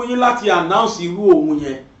fún yín láti announce irú òun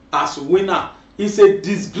yẹn as winner. It's a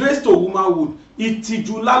disgrace to womanhood.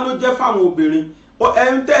 Ìtìjú ńlá ló jẹ́ fáwọn obìnrin.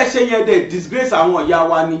 Ẹni tẹ́ ẹ ṣe yẹn dẹ̀ disgrace àwọn ìyá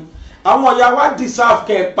wa ni. Àwọn ìyá wa deserve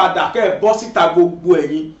kẹ́ ẹ padà kẹ́ ẹ bọ́ síta gbogbo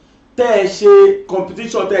ẹ̀yin tẹ́ ẹ ṣe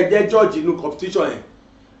competition tẹ́ ẹ jẹ́ judge inú competition yẹn.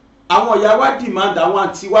 Àwọn ìyá wa demand àwọn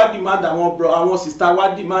àǹtí wa demand àwọn sister wa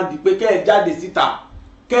demand pé kẹ́ ẹ jáde síta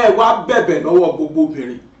kẹ́ ẹ wá bẹ̀bẹ̀ lọ́wọ́ gbogbo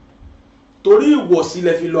obìnrin. Torí ìwọ̀sí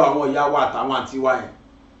lẹ fi lọ àwọn ìyá wa àtàwọn àǹtí wa yẹn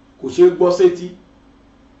kò ṣeé gbọ́ sétí.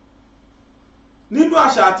 Nínú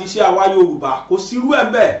àṣà àti ìṣe àwa Yorùbá kò sírú ẹ̀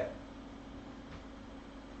bẹ́ẹ̀.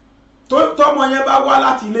 Tọ́mọ yẹn bá wá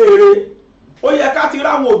láti ilé eré ó yẹ ká ti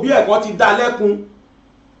ráwọn òbí ẹ̀ kan ti dá lẹ́kun.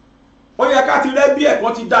 Ó yẹ ká ti rẹ́bí ẹ̀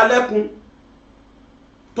kan ti dá lẹ́kun.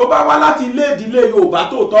 Tó bá wá láti ilé ìdílé Yorùbá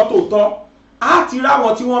tòótọ́ á ti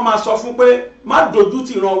ráwọn tí wọ́n máa sọ fún pé má dojú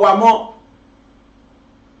ti ràn wá mọ́.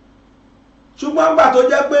 Ṣùgbọ́n gbà tó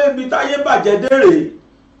jẹ́ pé ibi táyé bàjẹ́ dé rèé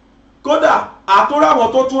kódà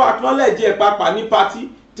àtúráwọn tó tún acknowledge ẹ̀ pàápàá ní pátí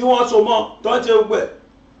tí wọ́n so mọ́ tó ń ṣe gbẹ̀.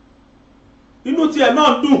 Inú tiẹ̀ náà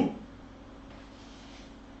dùn.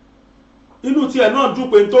 Inú tiẹ̀ náà dùn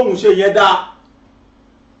pé tóun ṣe yẹn dáa.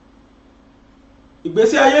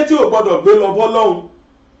 Ìgbésí ayé tí ò gbọdọ̀ gbé lọ bọ́ lọ́hùn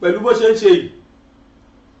pẹ̀lú bó ṣe ń ṣe yìí.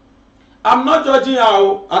 I'm not judging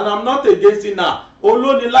her and I'm not against her. Òun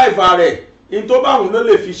ló ní life rẹ̀. In tó bá òun ló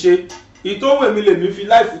lè fi ṣe. Ìtòhùn èmi lèmi fi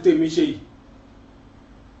life tèmi ṣe yìí.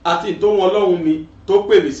 Àti ìtòhùn Ọlọ́run mi tó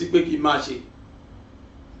pè mí sí pé kí n máa ṣe.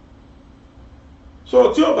 So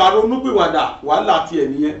tí ò bá ronúpìwàdà wàhálà tiẹ̀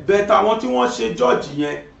nìyẹn. Bẹ́ẹ̀ táwọn tí wọ́n ṣe judge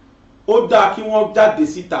yẹn ó dáa kí wọ́n jáde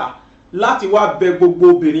síta láti wá bẹ gbogbo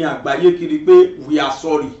obìnrin àgbáyé kiri pé we are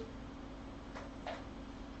sorry.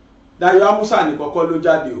 Dayo Amusa ní kọ́kọ́ ló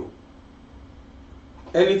jáde o.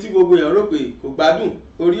 Ẹni tí gbogbo èèyàn rò pé kò gbádùn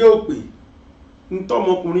orí ò pé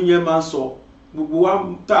ntọ́mọkùnrin yẹn máa ń sọ gbogbo wa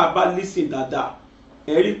tá a bá lísìn dáadáa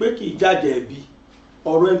ẹ rí pé kì í jáde ẹ̀bi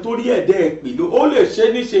ọ̀rọ̀ ẹni tó rí ẹ̀dẹ́ ẹ̀ pè ló ó lè ṣe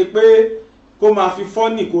níṣe pé kó máa fi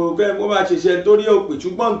fọ́nì kó máa ṣiṣẹ́ torí ẹ̀ pè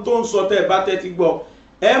ṣùgbọ́n tó ń sọ tẹ́ ẹ bá tẹ́tí gbọ́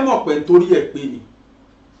ẹ mọ̀ pé torí ẹ̀ pé ni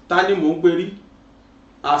ta ni mò ń pè rí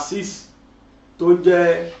Azeez tó jẹ́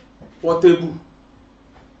Portable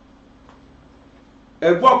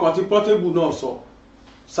ẹgbọ́n kan tí Portable náà sọ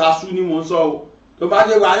Ṣàṣù ni mò ń sọ o tó bá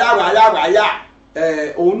ṣe wáyà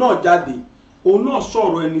òun náà jáde òun náà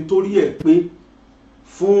sọ̀rọ̀ ẹni torí ẹ̀ pé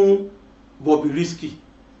fún Bobrisky.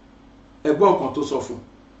 Ẹgbọ́n kan tó sọ fún.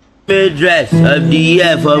 Dress of the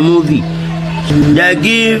year for movie. They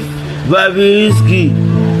give Bobrisky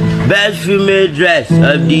best female dress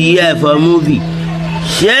of the year for movie.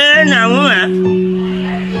 Ṣé na woman?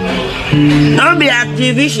 Don't be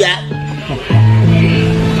artificial.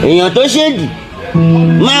 Èèyàn tó ṣèdì.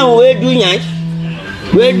 Man wey do yansh,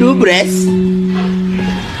 wey do breast.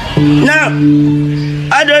 Now,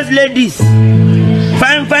 all those ladies,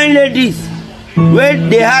 fine ladies, wey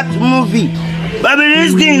dey act movie.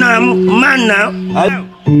 Bobrisky na man now.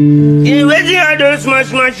 In waiting all those small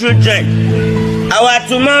children. Our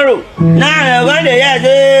tomorrow. Now when they hear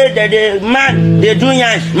say the man they do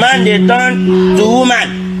yansh, man they turn to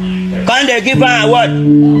woman. Can't they give her award?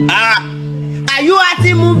 Are you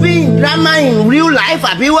acting movie drama in real life?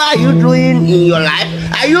 Abi, what are you doing in your life?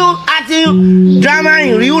 Are you acting drama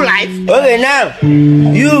in real life? Okay, now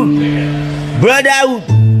you brotherhood,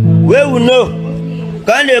 where we know.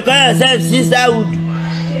 Can they call yourself sisterhood?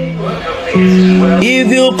 If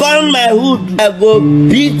you call my hood, I go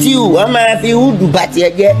beat you. I'm gonna have hood, but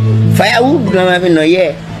firewood. I'm gonna no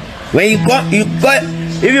yeah. When you call,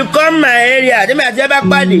 if you come my area, they might back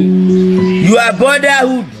body. You are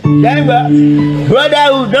brotherhood.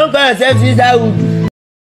 Brotherhood. Don't call yourself sisterhood.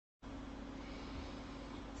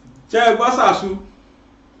 Che Gbasasu,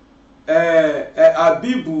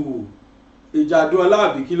 Abibu Ijaduola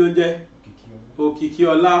àbí kí ló jẹ́?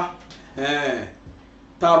 Òkìkíọlá,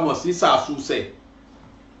 tá mọ̀ sí Sàsúsẹ̀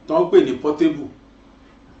tó ń pè ní Portable.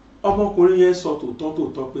 Ọmọkùnrin yẹn sọ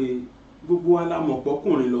tòótọ́ pé gbogbo wa la mọ̀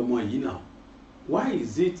pọ́kùnrin lọmọ yìí náà. Why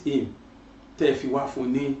is it him tẹ́ fi wá fún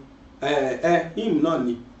ní him náà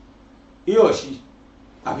ni he or she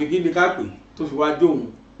àfi kí ni ká pè tó fi wá jóun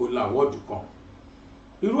olàwọ́dù kan.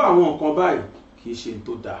 Irú àwọn nǹkan báyìí kì í ṣe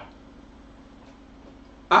tó dáa.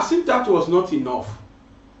 As if that was not enough.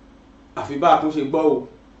 Àfi bá a tún ṣe gbọ́ o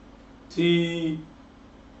tí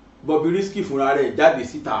Bobrisky fúnra rẹ̀ jáde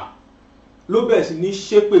síta ló bẹ̀rẹ̀ sí ní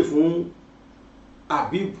ṣépè fún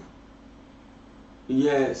Habib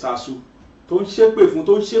ìyẹn Sàsú tó ń ṣépè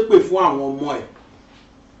fún àwọn ọmọ ẹ̀.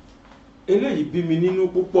 Eléyìí bí mi nínú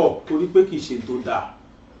púpọ̀ torí pé kì í ṣe tó dáa.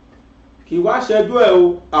 Kì wá ṣẹjú ẹ̀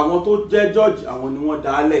o, àwọn tó jẹ́ judge àwọn ni wọ́n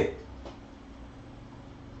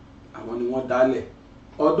dálẹ̀.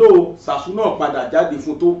 Ọ̀dọ̀ Sàsú náà padà jáde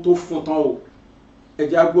fún tó fún tán o. Ẹ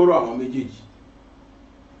jẹ́ á gbọ́rọ̀ àwọn méjèèjì.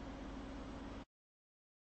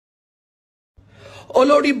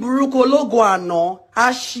 Olórí burúkú ológo àná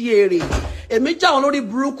á ṣí èrè. Èmi já olórí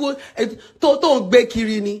burúkú tó ń gbé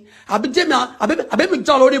kiri ni. Àbí mi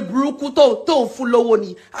já olórí burúkú tó ń fún lówó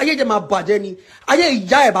ni. Ayé jẹ́ máa bàjẹ́ ni. Ayé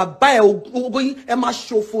ìyá ẹ̀ bàbá ẹ̀ ogun ẹ̀ máa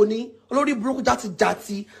ṣòfò ni. Olórí burúkú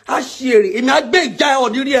játijàti á ṣí èrè. Èmi á gbé ìyá ẹ̀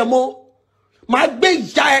ọ̀nírí ẹ̀ mọ́. Màá gbé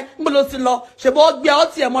ìyá ẹ̀ níbo ló ti lọ. Ṣèbọ̀ gbé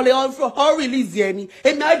ọtí ẹ̀ mọ́lẹ̀ ọ́n release ẹ̀ ni.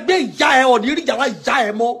 Èmi á gbé ìyá ẹ̀ ọ̀nírí yàrá ìyá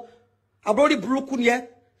ẹ̀ mọ́. Àbúrò burúkú ni ẹ́.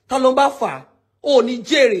 Ta ló ń bá fà á? Ó ní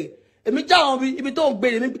jèrè. Èmi já àwọn ibi tó ń gbé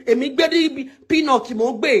èmi gbé ní ibi pínọ̀kì mò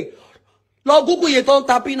ń gbé. Lọ Google iye tó ń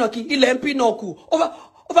ta pínọ̀kì ilẹ̀ ń pínọ̀kù. Ó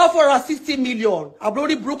fẹ́ fọ́ra 60 million.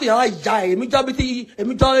 Àbúrò burúkú yàrá ìyá ẹ̀. Èmi já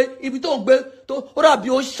ibi tó ń gbé ó dàbí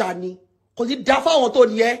ó ṣà ni. Kò ní dá fáwọn tó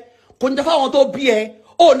ní ẹ. Kò ní dá fáwọn tó bí ẹ.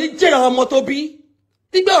 Ó ní jèrè àwọn ọmọ tó bí.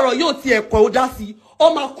 Nígbà ọ̀rọ̀ yóò ti ẹ̀kọ́ ó dá sí.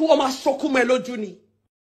 Ó máa kú ó máa ṣọkú mọ́ ẹ lójú ni.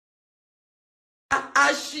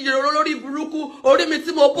 Àṣìyẹ olórí burúkú orí mi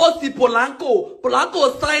tí mo bọ́ sí Polanco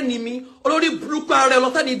sáìnì mi olórí burúkú ara ẹ lọ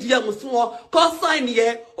sẹ́ni DM sí wọn kọ́ sáìnì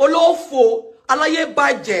yẹn olófò aláyé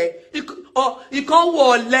bàjẹ́ ìkan wọ̀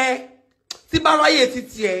ọ̀lẹ tí bá ráyè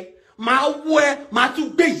títí ẹ máa wọ ẹ máa tún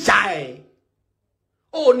gbé ìyá ẹ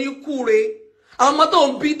ò ní kúre àwọn ọmọ tó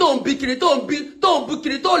ń bí kiri tó ń bí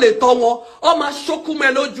kiri tó lè tọ́ wọn ọ máa ṣókú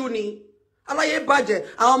mẹ́ lójú ni. Aláyé bàjẹ́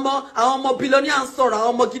àwọn ọmọ billionaire ń sọ̀rọ̀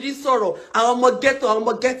àwọn ọmọ gidi sọ̀rọ̀ àwọn ọmọ ghetto àwọn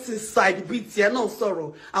ọmọ get inside bíi tiẹ̀ náà sọ̀rọ̀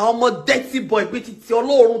àwọn ọmọ dirty boy bíi ti ti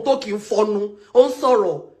olóorun tó kì í fọnu ó ń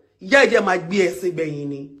sọ̀rọ̀ ìyá ẹ̀jẹ̀ máa gbé ẹ̀sìn gbẹ̀yìn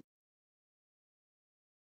ni.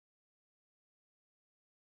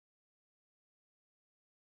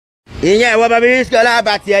 ìyẹn ìwọ Bobrisky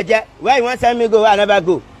ọlábàtì ẹ̀jẹ̀ where you wan send me go I never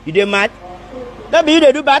go you dey mad no be you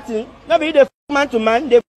dey do bad thing no be you dey man to man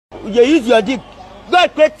dey use your dick.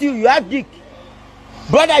 God create you have dick.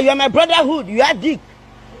 Brother, you are my brotherhood, you have dick.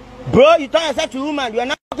 Bro, you turn yourself to woman, you are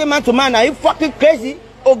not fucking man to man. Are you fucking crazy?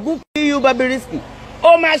 Oh, good for you, Bobrisky.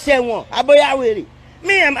 Oh, my shame, Aboyaweri.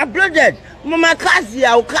 Me, I'm uploaded. Mama cast you,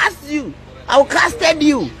 I'll cast you. I'll casted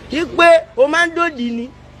you. Hikwe, Omando Dini.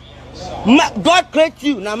 God create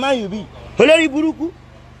you, na man you be. Olori Buruku.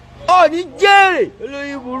 Oh, ni Jerry.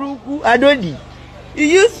 Olori Buruku, Adodi. You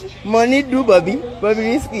use money do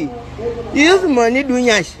Bobrisky. You use money do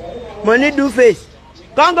nyash. Money do face.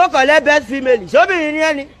 Come go collect best female. Show me in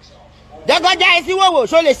any. Dagoja is wo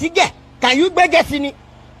so le sige. Can you beg us in?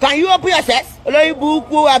 Can you open your chest? Oloyi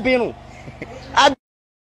buku abirun.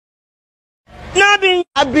 No be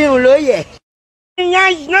abirun loye.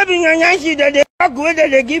 No be yanshi that they talk whether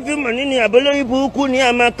they give you money ni aboloyi buku ni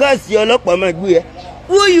amakasi olopo ma gbe.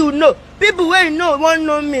 Who you know? People wey know won't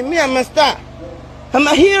know me. Me I'm a star. I'm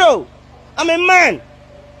a hero. I'm a man.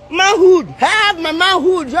 Manhood. I have my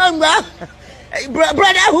manhood, young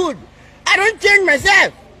brotherhood. I don't change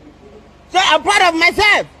myself. So I'm proud of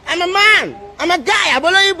myself. I'm a man. I'm a guy.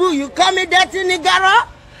 Aboloyibu, you call me dirty nigga?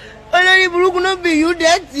 Oloyibu no be you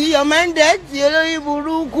dirty. Your man dirty.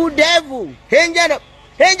 Oloyibu devil. Angel of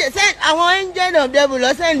send I want angel of devil.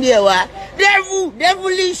 Send there wa.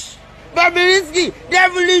 Devilish. Bobrisky.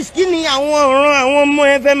 Devilish. Kini àwọn mo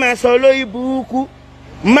efe ma so Oloyibu.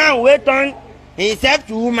 Man wait on. Except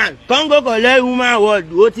woman. Congo collect woman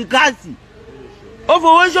word. O ti kasi. O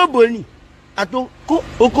fowó ṣòbò ni. Ato ko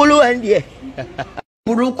okolo ndie.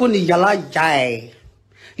 Burúkú ni yàlá ìyá ẹ̀.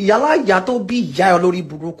 Yàlá ìyá tó bí ìyá ẹ̀ lórí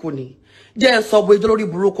burúkú ni. Jẹ́ n sọ bo ejo lórí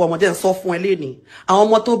burúkú ọmọ jẹ́ n sọ fún ẹ leni. Àwọn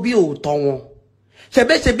ọmọ tó bí ò tọ́ wọn.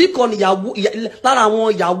 Ṣebí kan ni ìyàwó lára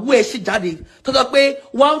àwọn ìyàwó ẹ̀ sì jáde. Tó sọ pé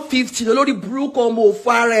 150 lórí burúkú ọmọ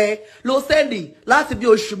òfò ara ẹ̀ ló sẹ́ndì láti bí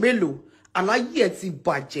oṣù mélòó. Àná ayé ẹ̀ ti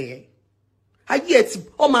bàjẹ́. Ayé ẹ̀ ti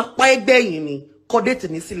ó máa pa ẹgbẹ́ yìí ni. Kọ déètì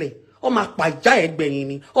ní sílẹ̀. Ó máa pa ìjà ẹgbẹ́ yìí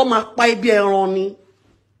ni. Ó máa pa ẹbí ẹran ni.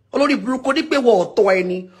 Olórí burúkú ní pé wọ ọ̀tọ̀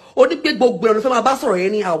ẹni ó ní pé gbogbo ẹnu fẹ́ máa bá sọ̀rọ̀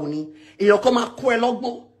ẹni àwọn ni èèyàn kan máa kó ẹ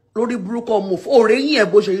lọ́gbọ́n lórí burúkú ọmọ òré yín ẹ̀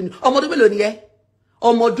bó ṣe yín ni ọmọ ọdún mélòó ni ẹ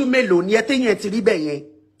ọmọ ọdún mélòó ni ẹ téyìn ẹ ti rí bẹ́ẹ̀ yẹn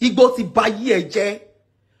igbó ti ba yí ẹ jẹ́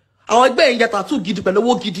àwọn ẹgbẹ́ yẹn yẹ tàtú gidi pẹ̀lú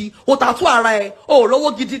owó gidi ó tàtú ara ẹ ó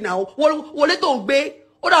lówó gidi náà wọlé tó ń gbé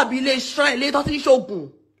ó dàbí ilé iṣẹ́ ilé tó ti ń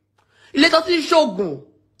ṣoògùn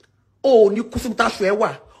ó ní kùsùmùtàṣù ẹ wà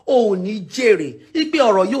ó ní jèrè ipe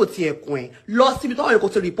ọ̀rọ̀ yóò ti ẹ̀kùn ẹ̀ lọ síbi tó wà ní kò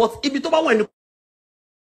ti report ibi tó bá wà ní.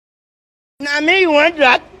 Na me you wan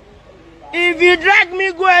drag? If you drag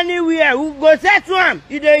me go anywhere, we go settle am.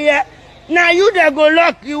 You dey hear? Na you dey go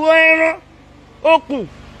lock ìwọ ẹran okùn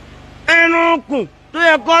tó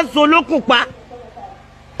yẹ kó so lókùn pa.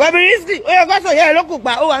 Bobrisky ó yẹ kó so yẹ lókùn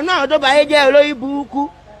pa. Ó wà náà tó bá yé jẹ́ olóyìn burúkú.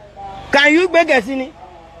 Can you gbégẹ̀ sí ni?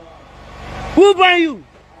 Who born you?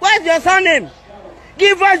 What's your surname?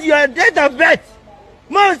 Give us your date of birth.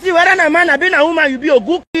 Most see whether na man or be na woman you be a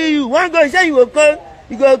good kill you. One go say you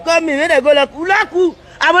go call me when they go like ulaku.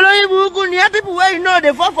 Aboloyi buku near people where you know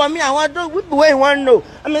they fall for me. I want to people where you want to know.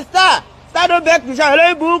 I'm a star. Start back to shout.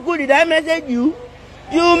 Aboloyi buku, did I message you?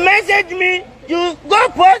 You message me. You go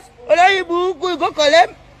post. Aboloyi buku, you go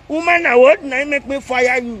collect. Woman award, now make me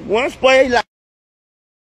fire you. One spoil life.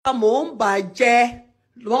 Mo ń bàjẹ́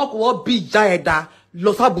lọ́wọ́ kò bí ìjà ẹ̀dá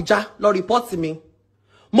lọ sábùjá lọ report mi.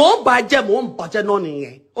 Mo ń bàjẹ́ náà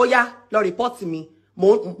nìyẹn. Ó yá lọ report mi.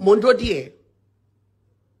 Mo ń dúró díẹ̀.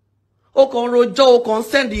 Ó kàn rojọ́ ó kàn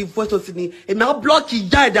send voice note ni. Èmi á block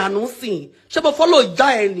ìjà ẹ̀dá nù sìn. Ṣé mo follow ìjà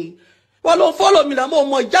ẹ̀ ni? Wọ́n ló follow mi náà mo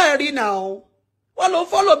mọ ìjà ẹ̀ rí náà. Wọ́n ló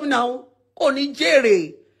follow mi náà. Ó ní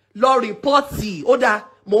jèrè lọ report. Ó dáa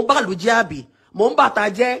mo ń bàlù jẹ́ àbí. Mo ń bàtà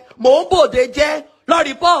jẹ́. Mo ń bòde jẹ́. Lọ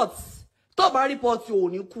report. Tó bá report ò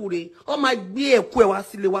ní kúre. Ó máa gbé ẹ̀kú ẹ̀ wá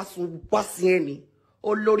sílé wá sí ẹni.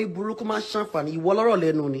 Olórí burúkú máa ṣàǹfààní ìwọ lọ́rọ̀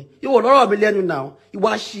lẹ́nu ni. Ìwọ lọ́rọ̀ mi lẹ́nu náà.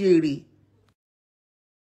 Ìwà ṣe èrè.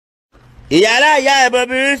 Ìyálà ìyá ẹ̀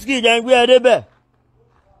Bobrisky jẹ́ gbé Adébẹ̀.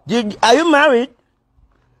 Are you married?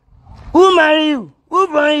 Who marry you? Who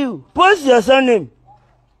born you? Post your surname.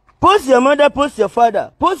 Post your mother, post your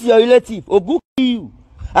father. Post your relative. Ogu kill you.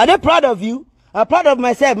 Are they proud of you? I'm proud of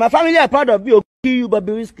myself. My family are proud of you. Ogu kill you,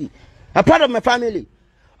 Bobrisky. I'm proud of my family.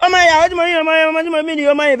 Oh my God,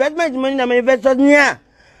 my investment money, my investors near.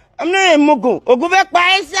 I'm not a Mugu. Oguvek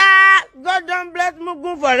Paisa. God don't bless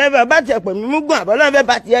Mugu forever. But Mugu, but never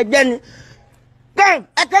but again. Come,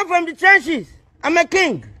 I come from the trenches. I'm a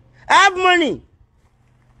king. I have money.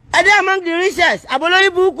 I am among the richest. Aboloyi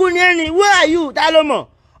buku nieni. Where are you, Talomo?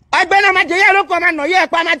 I been a material local man. No, yeah,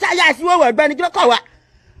 Pamataya, you were Benny Jokawa.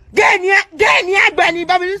 Gay, Benny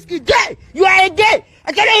Bobrisky, gay. You are a gay.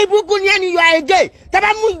 I tell you, buku nieni, you are a gay.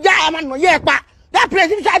 Tabamu ya man no yeah pa. That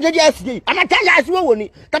place is charged yesterday. I'm a tell you as well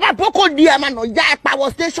ni. Taba poko dia man no ya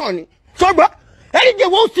power station ni. So bro,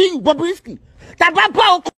 anything won't see you, Bobrisky. Taba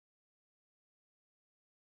pa.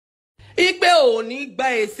 Ipe ò ní gba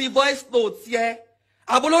èsì voice note yẹ.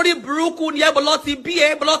 Àbólórí burúkú ni ẹ bọ́lọ́ ti bí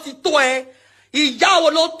ẹ bọ́lọ́ ti tó ẹ. Ìyá wo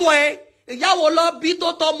ló tó ẹ? Ìyá wo ló bí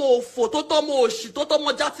tó tọ́mọ òfò tó tọ́mọ òṣì tó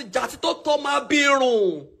tọ́mọ játijàti tó tọ́mọ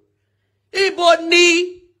abirùn? Ibo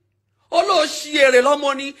ni? Olóòṣì èrè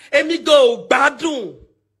lọ́mọ ni èmi gan ò gbádùn.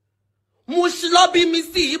 Mo ṣì lọ bí mi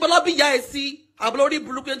sí ibo lọ bí ìyá ẹ sí. àbúlórí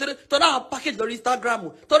burúkú nítorí tó dáa package lórí Instagram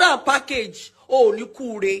tó dáa package ò ní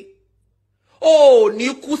kú re ò ní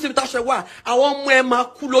kú síbi táṣẹ wà àwọn ọmọ ẹ máa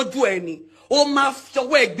kú lójú ẹ ni ó máa fi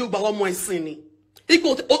ọwọ́ ẹ gbé àwọn ọmọ ìsìn ni ipò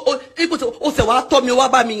ó sì wá tọ́ mi wá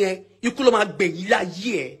bá mi yẹn ikú ló máa gbẹ̀yìn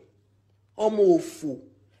láyé ẹ ọmọ òfò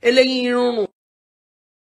eléyìí rúnrún.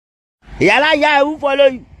 Yàrá ya who follow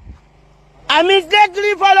you? I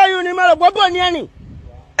mistakenly follow you ni mo rò pé bò ní ẹni.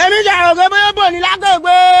 Èmi ṣàrò pé bóyá bò ní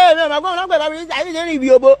lágbègbè mi ò mọ̀ pé òun lọ́gbẹ̀ẹ́ bàbá mi ṣàyè lórí ibi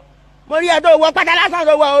òbó. Mo rí ẹ tó wọ pátá lásán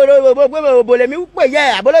tó wọ òbò lèmi pè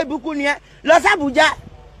yẹ àbóló ìbùkún ni ẹ lọ sí Abuja.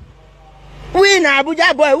 We in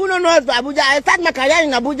Abuja boy, who don't know us for Abuja? I start my career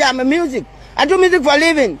in Abuja, I'm a music. I do music for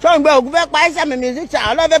living. So I'm going to buy some music.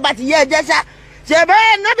 I love it, but yeah, just say,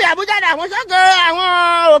 no be Abuja. I want to go. I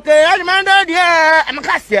want okay. I'm a man. I'm a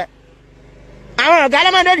cashier. I want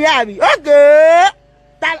to man. Okay.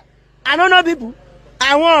 I don't know people.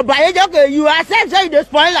 I want to buy it. Okay, you accept. Say you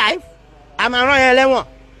spoil life. I'm a run.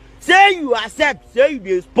 Say you accept. Say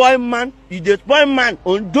you spoil man. You spoil man.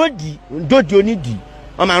 On dodi onidi.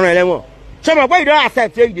 I'm a run. So my boy, you don't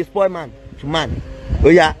accept. Say you spoil man to man. Oh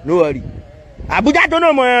yeah, no worry. Abuja don't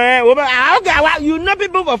know more. Okay, you know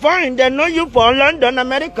people for foreign, they know you for London,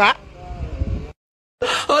 America.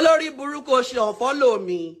 Olórí burúkú ó ṣe unfollow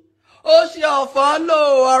mi. Ó ṣe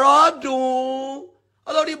unfollow ọ̀rọ̀ dùn.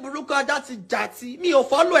 Olórí burúkú ajá ti jàtí. Mi ò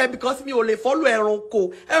follow ẹ because mi ò lè follow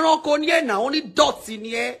ẹranko. Ẹranko ni ẹ náà, ó ní dọ̀tí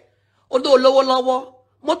ni ẹ. Ó dó lówó lọ́wọ́.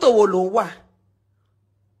 Mọ́tò wo ló ń wà?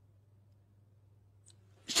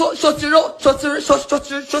 Ṣó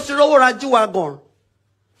owó ra G-Wagon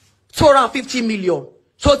 250 million.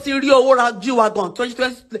 Ṣó ti rí owó ra G-Wagon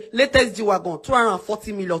 2020 latest G-Wagon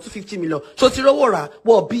 240 million 250 million. Ṣó ti rí owó ra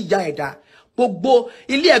wọ bí ìyá ẹ̀dá. Gbogbo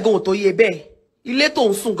ilé ẹ̀gàn tó yé bẹ́ẹ̀. Ilé tó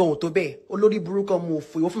ń sùn gan tó bẹ́ẹ̀. Olórí burúkú mo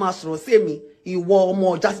fò ìwọ fún máa sọ̀rọ̀ sí èmi. Ìwọ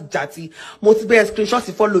ọmọ jàtijàti. Mo ti bẹ́ẹ̀ screenshot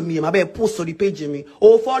follow me. Màá bẹ́ẹ̀ post sórí page mi.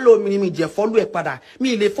 O follow mi ni mi jẹ́ follow ẹ̀ padà.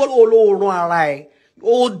 Mi lè follow olóòórùn ara ẹ̀.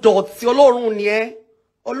 O dọ̀tí olóòórùn ni ẹ́.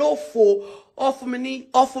 Olófò ó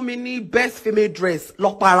fún mi ní best female dress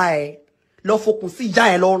lọ para ẹ lọ fokùn sí ìyá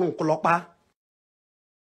ẹ lọ́rùn kó lọ pa.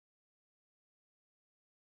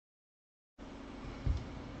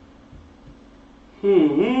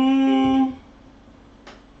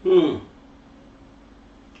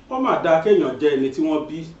 Ó mà dáa kéèyàn jẹ́ ẹni tí wọ́n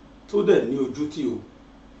bí tó dẹ̀ ní ojú tì o.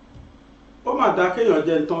 Ó mà dáa kéèyàn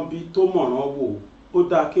jẹ́ ẹni tán bí tó mọ̀ràn wò. Ó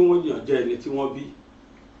dáa kí wọ́n yàn jẹ́ ẹni tí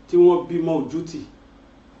wọ́n bí mọ́ ojú tì.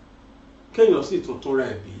 Kéèyàn sì tuntun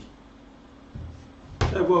rẹ̀ bí.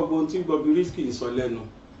 Ẹ gbọ́ ohun tí Bobrisky sọ lẹ́nu.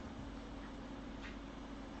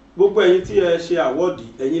 Gbogbo ẹ̀yin tí ẹ ṣe àwọ́dì,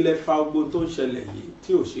 ẹ̀yin lẹ fa gbogbo tó ń ṣẹlẹ̀ yìí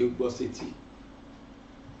tí ò ṣe gbọ́ sétí.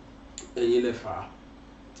 Ẹ̀yin lẹ fà á.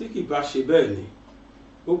 Tí kì bá ṣe bẹ́ẹ̀ ni,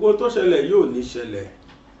 gbogbo tó ṣẹlẹ̀ yóò ní ṣẹlẹ̀.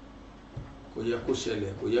 Kò yẹ kó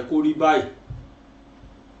ṣẹlẹ̀, kò yẹ kó rí báyìí.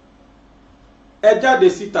 Ẹ jáde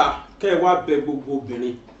síta kẹ́ ẹ wá bẹ gbogbo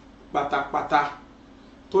obìnrin pátápátá.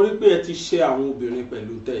 Torí pé ẹ ti ṣe àwọn obìnrin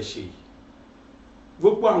pẹ̀lú tẹ́ ẹ ṣe yìí.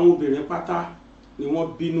 Gbogbo àwọn obìnrin pátá ni wọ́n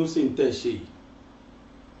bínú sí tẹ́ ẹ ṣe yìí.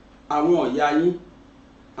 Àwọn ọ̀yá yín,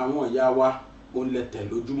 àwọn ọ̀yá wa ó lẹ tẹ̀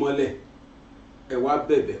lójúmọ́lẹ̀. Ẹ wá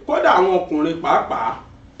bẹ̀bẹ̀. Kódà àwọn ọkùnrin pàápàá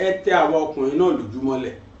ẹ tẹ àwa ọkùnrin náà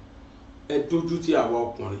lójúmọ́lẹ̀. Ẹ dójú ti àwa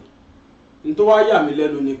ọkùnrin. N tó wá yà mí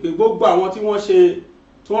lẹ́nu ni pé gbogbo àwọn tí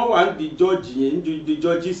wọ́n wà ń di jọ́ọ̀jì yẹn, ń di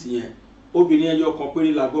jọ́ọ̀jìsì yẹn, obìnrin ẹyọ kan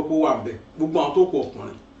péré la gbọ́ pé wà ń bẹ̀. Gbogbo àwọn tó pọ̀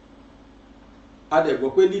ọkùnrin. A dẹ̀ gbọ́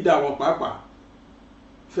pé lídà wọn pàápàá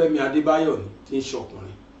Femi Adebayo ni tí ń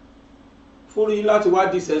ṣọkùnrin. Fúnrí láti wá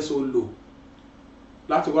dísẹ́sọ lò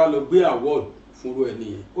láti wá lọ gbé award fúnrú ẹni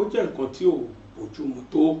yẹn. Ó jẹ́ nǹkan tí ò bójúmu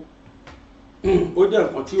tó. Ó jẹ́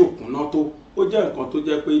nǹkan tí ò kúnná tó. Ó jẹ́ nǹkan tó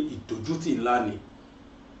jẹ́ pé ìdójútì ńlá ni.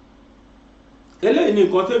 Eléyìí ni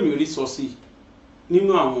nǹkan tèmi rí sọ sí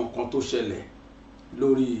nínú àwọn nǹkan tó ṣẹlẹ̀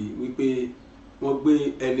lórí wípé wọ́n gbé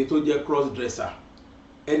ẹni tó jẹ́ cross dresser,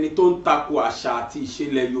 ẹni tó ń tako àṣà àti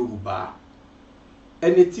ìṣẹ̀lẹ̀ Yorùbá,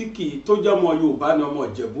 ẹni tí tó jẹ́ ọmọ Yorùbá ni ọmọ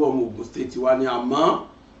Ìjẹ̀bú ọmọ Ògùn state wa ni, àmọ́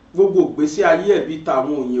gbogbo ìgbésí ayé ẹ̀ bí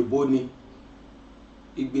tàwọn òyìnbó ni,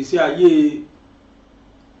 ìgbésí ayé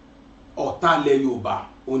ọ̀tálẹ̀ Yorùbá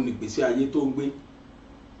òun ni ìgbésí ayé tó ń gbé.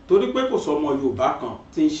 Torí pé kò sọ ọmọ Yorùbá kan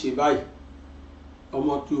tí ń ṣe báyìí.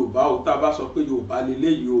 Ọmọ Yorùbá ò tá bá sọ pé Yorùbá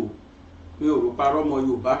leléyìí o, mi ò rò parọ́ ọmọ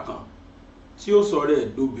Yorùbá kan tí ó sọ̀rọ̀ ẹ̀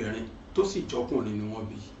dóbìnrin tó sì jọkùnrin ni wọ́n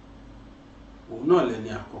bí. Òun náà lẹni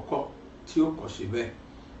àkọ́kọ́ tí ó kọ́ ṣe bẹ́ẹ̀.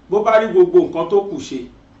 Bó bá rí gbogbo nǹkan tó kù ṣe,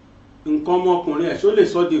 nǹkan ọmọkùnrin ẹ̀ ṣó lè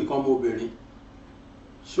sọ di nǹkan ọmọbìnrin,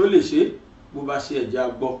 ṣó lè ṣe bó bá ṣe ẹ̀jẹ̀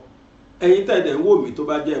agbọ́. Ẹ̀yin tẹ̀dẹ̀ ń wò mí tó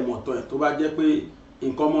bá jẹ́ ẹ̀mọ̀tọ́ ẹ̀, tó bá jẹ́ pé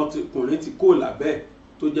nǹkan ọmọkùnrin ti kó lábẹ́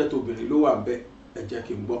tó jẹ́ tóbìnrin ló wà bẹ́ẹ̀, ẹ jẹ́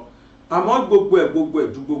kí n gbọ́. Àmọ́ gbogbo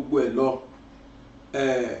ẹ̀ ju gbogbo ẹ̀ lọ,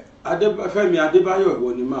 Fẹ́mi Adebayo ìwọ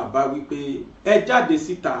ni máa bá wípé ẹ jáde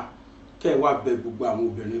síta kẹ́ wá bẹ̀ gbogbo àwọn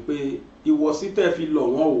obìnrin pé ìwọ̀sí tẹ́ fi lọ̀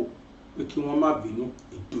wọ́n o pé kí wọ́n má bínú,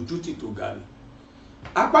 ìdójútì tó ga ni.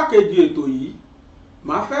 Apá kejì ètò yìí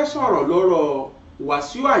màá fẹ́ sọ̀rọ̀ lọ́rọ̀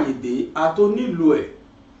Wàsíù Àyìndé àtònílù ẹ̀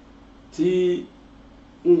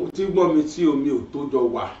tí gbọ́n mi tí omi ò tó jọ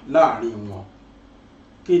wà láàrin wọn.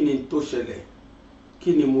 Kí ni tó ṣẹlẹ̀? Kí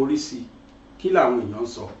ni mo rí sí? Kí làwọn èèyàn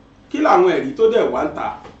sọ? Kí làwọn ẹ̀rí tó dẹ̀ wá ń ta?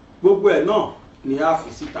 Gbogbo ẹ̀ náà ni a fi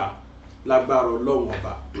síta lágbára Ọlọ́run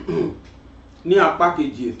ọba ní apá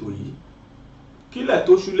kejì ètò yìí. Kílẹ̀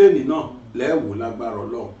tó ṣú lẹ́nìí náà lẹ́ẹ̀wò lágbára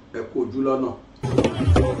Ọlọ́run. Ẹ kú ojú lọ́nà.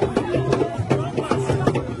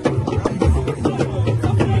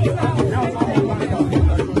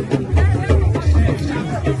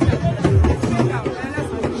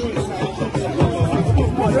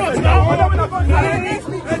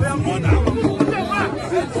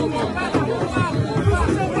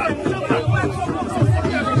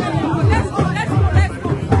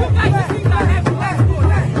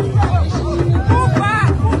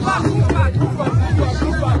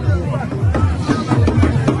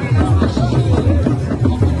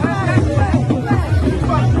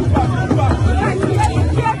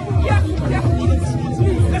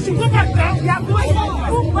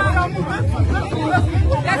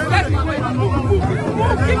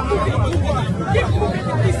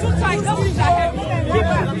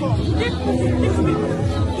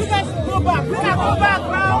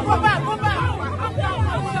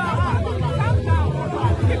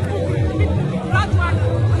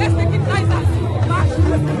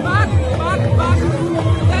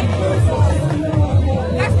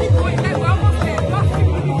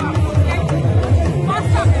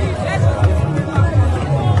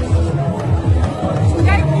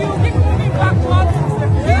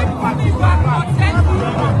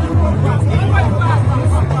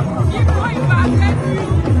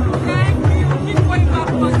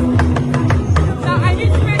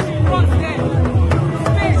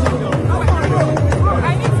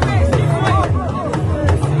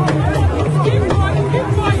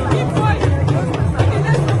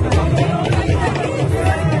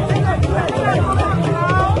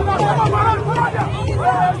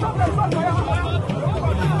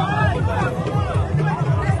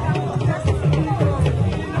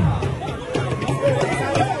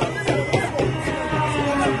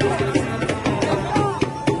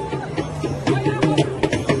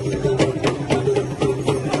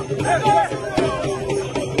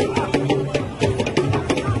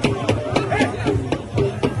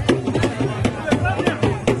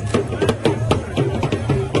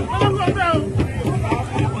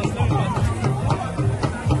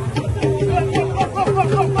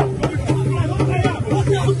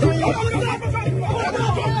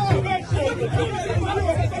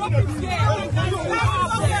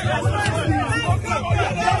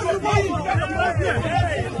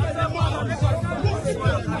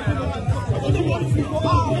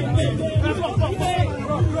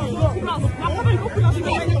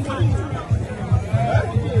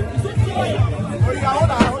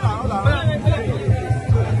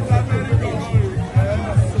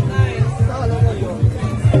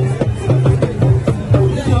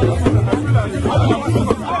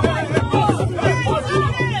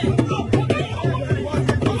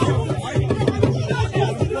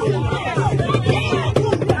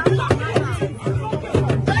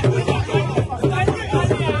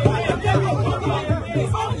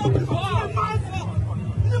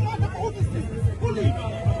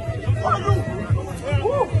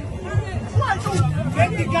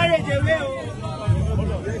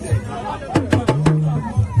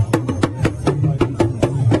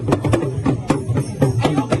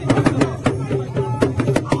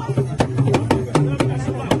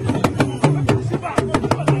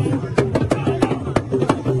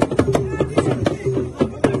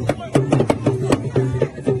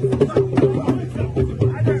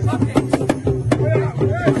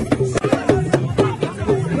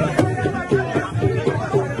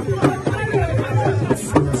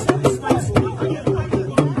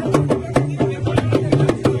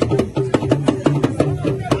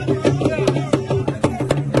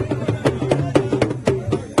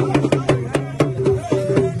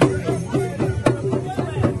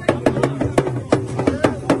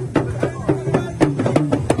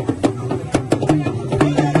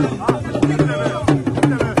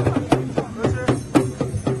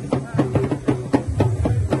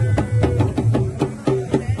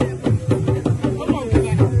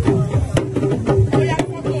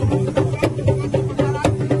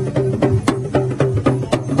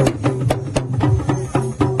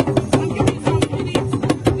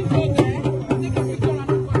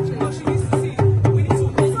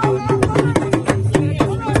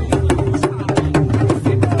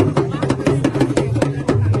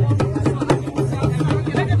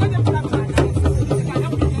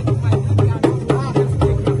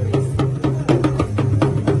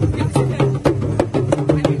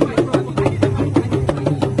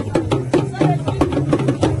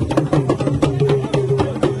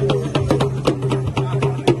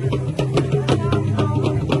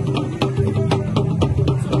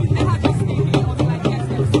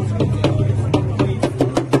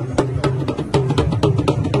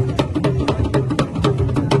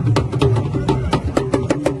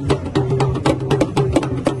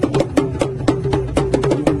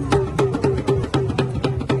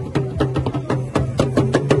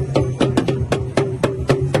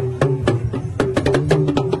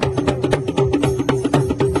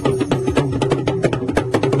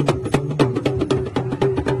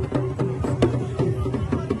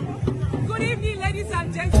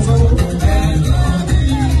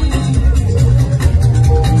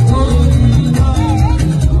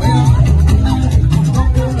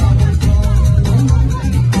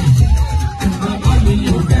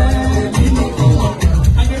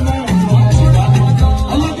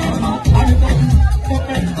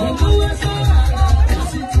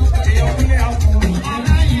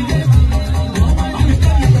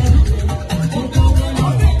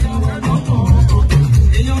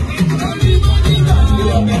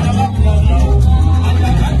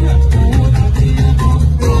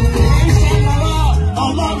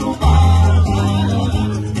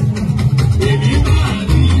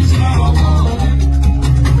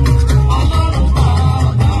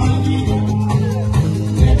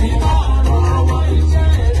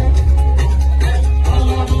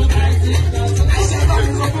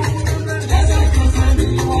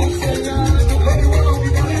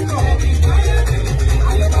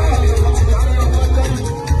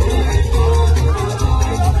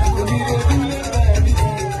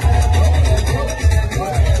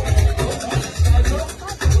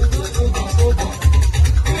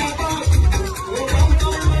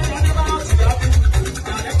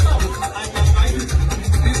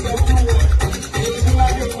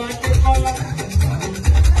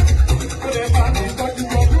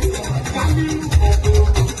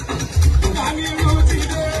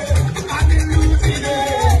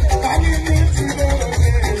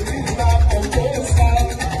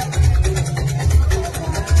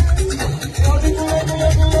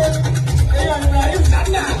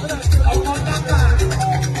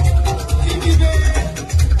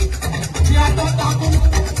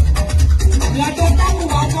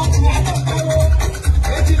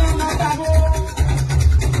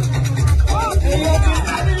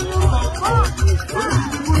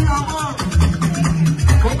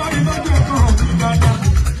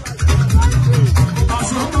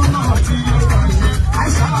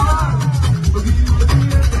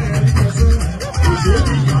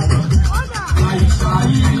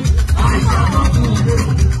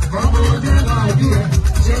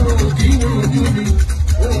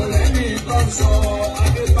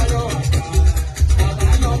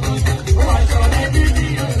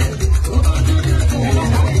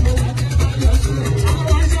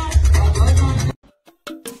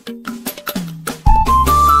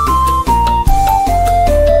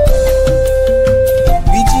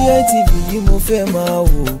 fẹ́ máa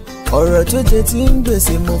wò ọ̀rọ̀ tó jẹ tí ń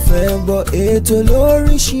gbèsè mo fẹ́ gbọ́ ètò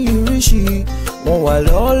lóríṣiríṣi wọ́n wà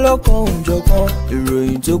lọ́lọ́kan òjọ̀kan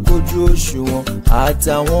ìròyìn tó kojú òṣùwọ̀n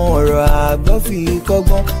àtàwọn ọ̀rọ̀ àgbọ́ fi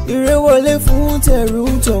kọ́gbọ́n eré wọlé fún tẹ̀rù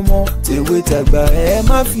tọmọ tèwe tàgbà ẹ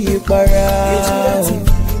má fi para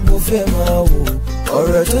mo fẹ́ máa wò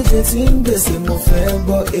ọ̀rọ̀ tó jẹ tí ń gbèsè mo fẹ́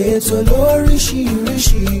gbọ́ ètò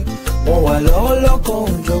lóríṣiríṣi wọ́n wà lọ́lọ́kan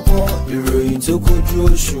òjọ̀kan ìròyìn tó kojú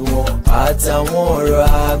òṣùwọ̀n àtàwọn ọ̀rọ̀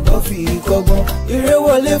àgbọ́ fi kọ́gbọ́n eré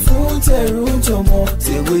wọlé fún tẹ̀rù tọmọ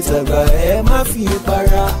tèwe tàgbà ẹ má fi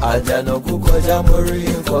para àdànà kó kọjá mórí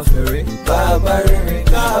nǹkan fèrè bàbá rere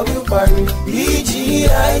káwí parí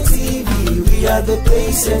BGI TV we are the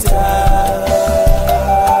pace setters.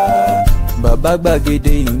 Bàbá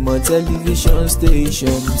gbàgede ìmọ̀ tẹlifíṣọ̀n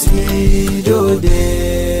station tí dòde.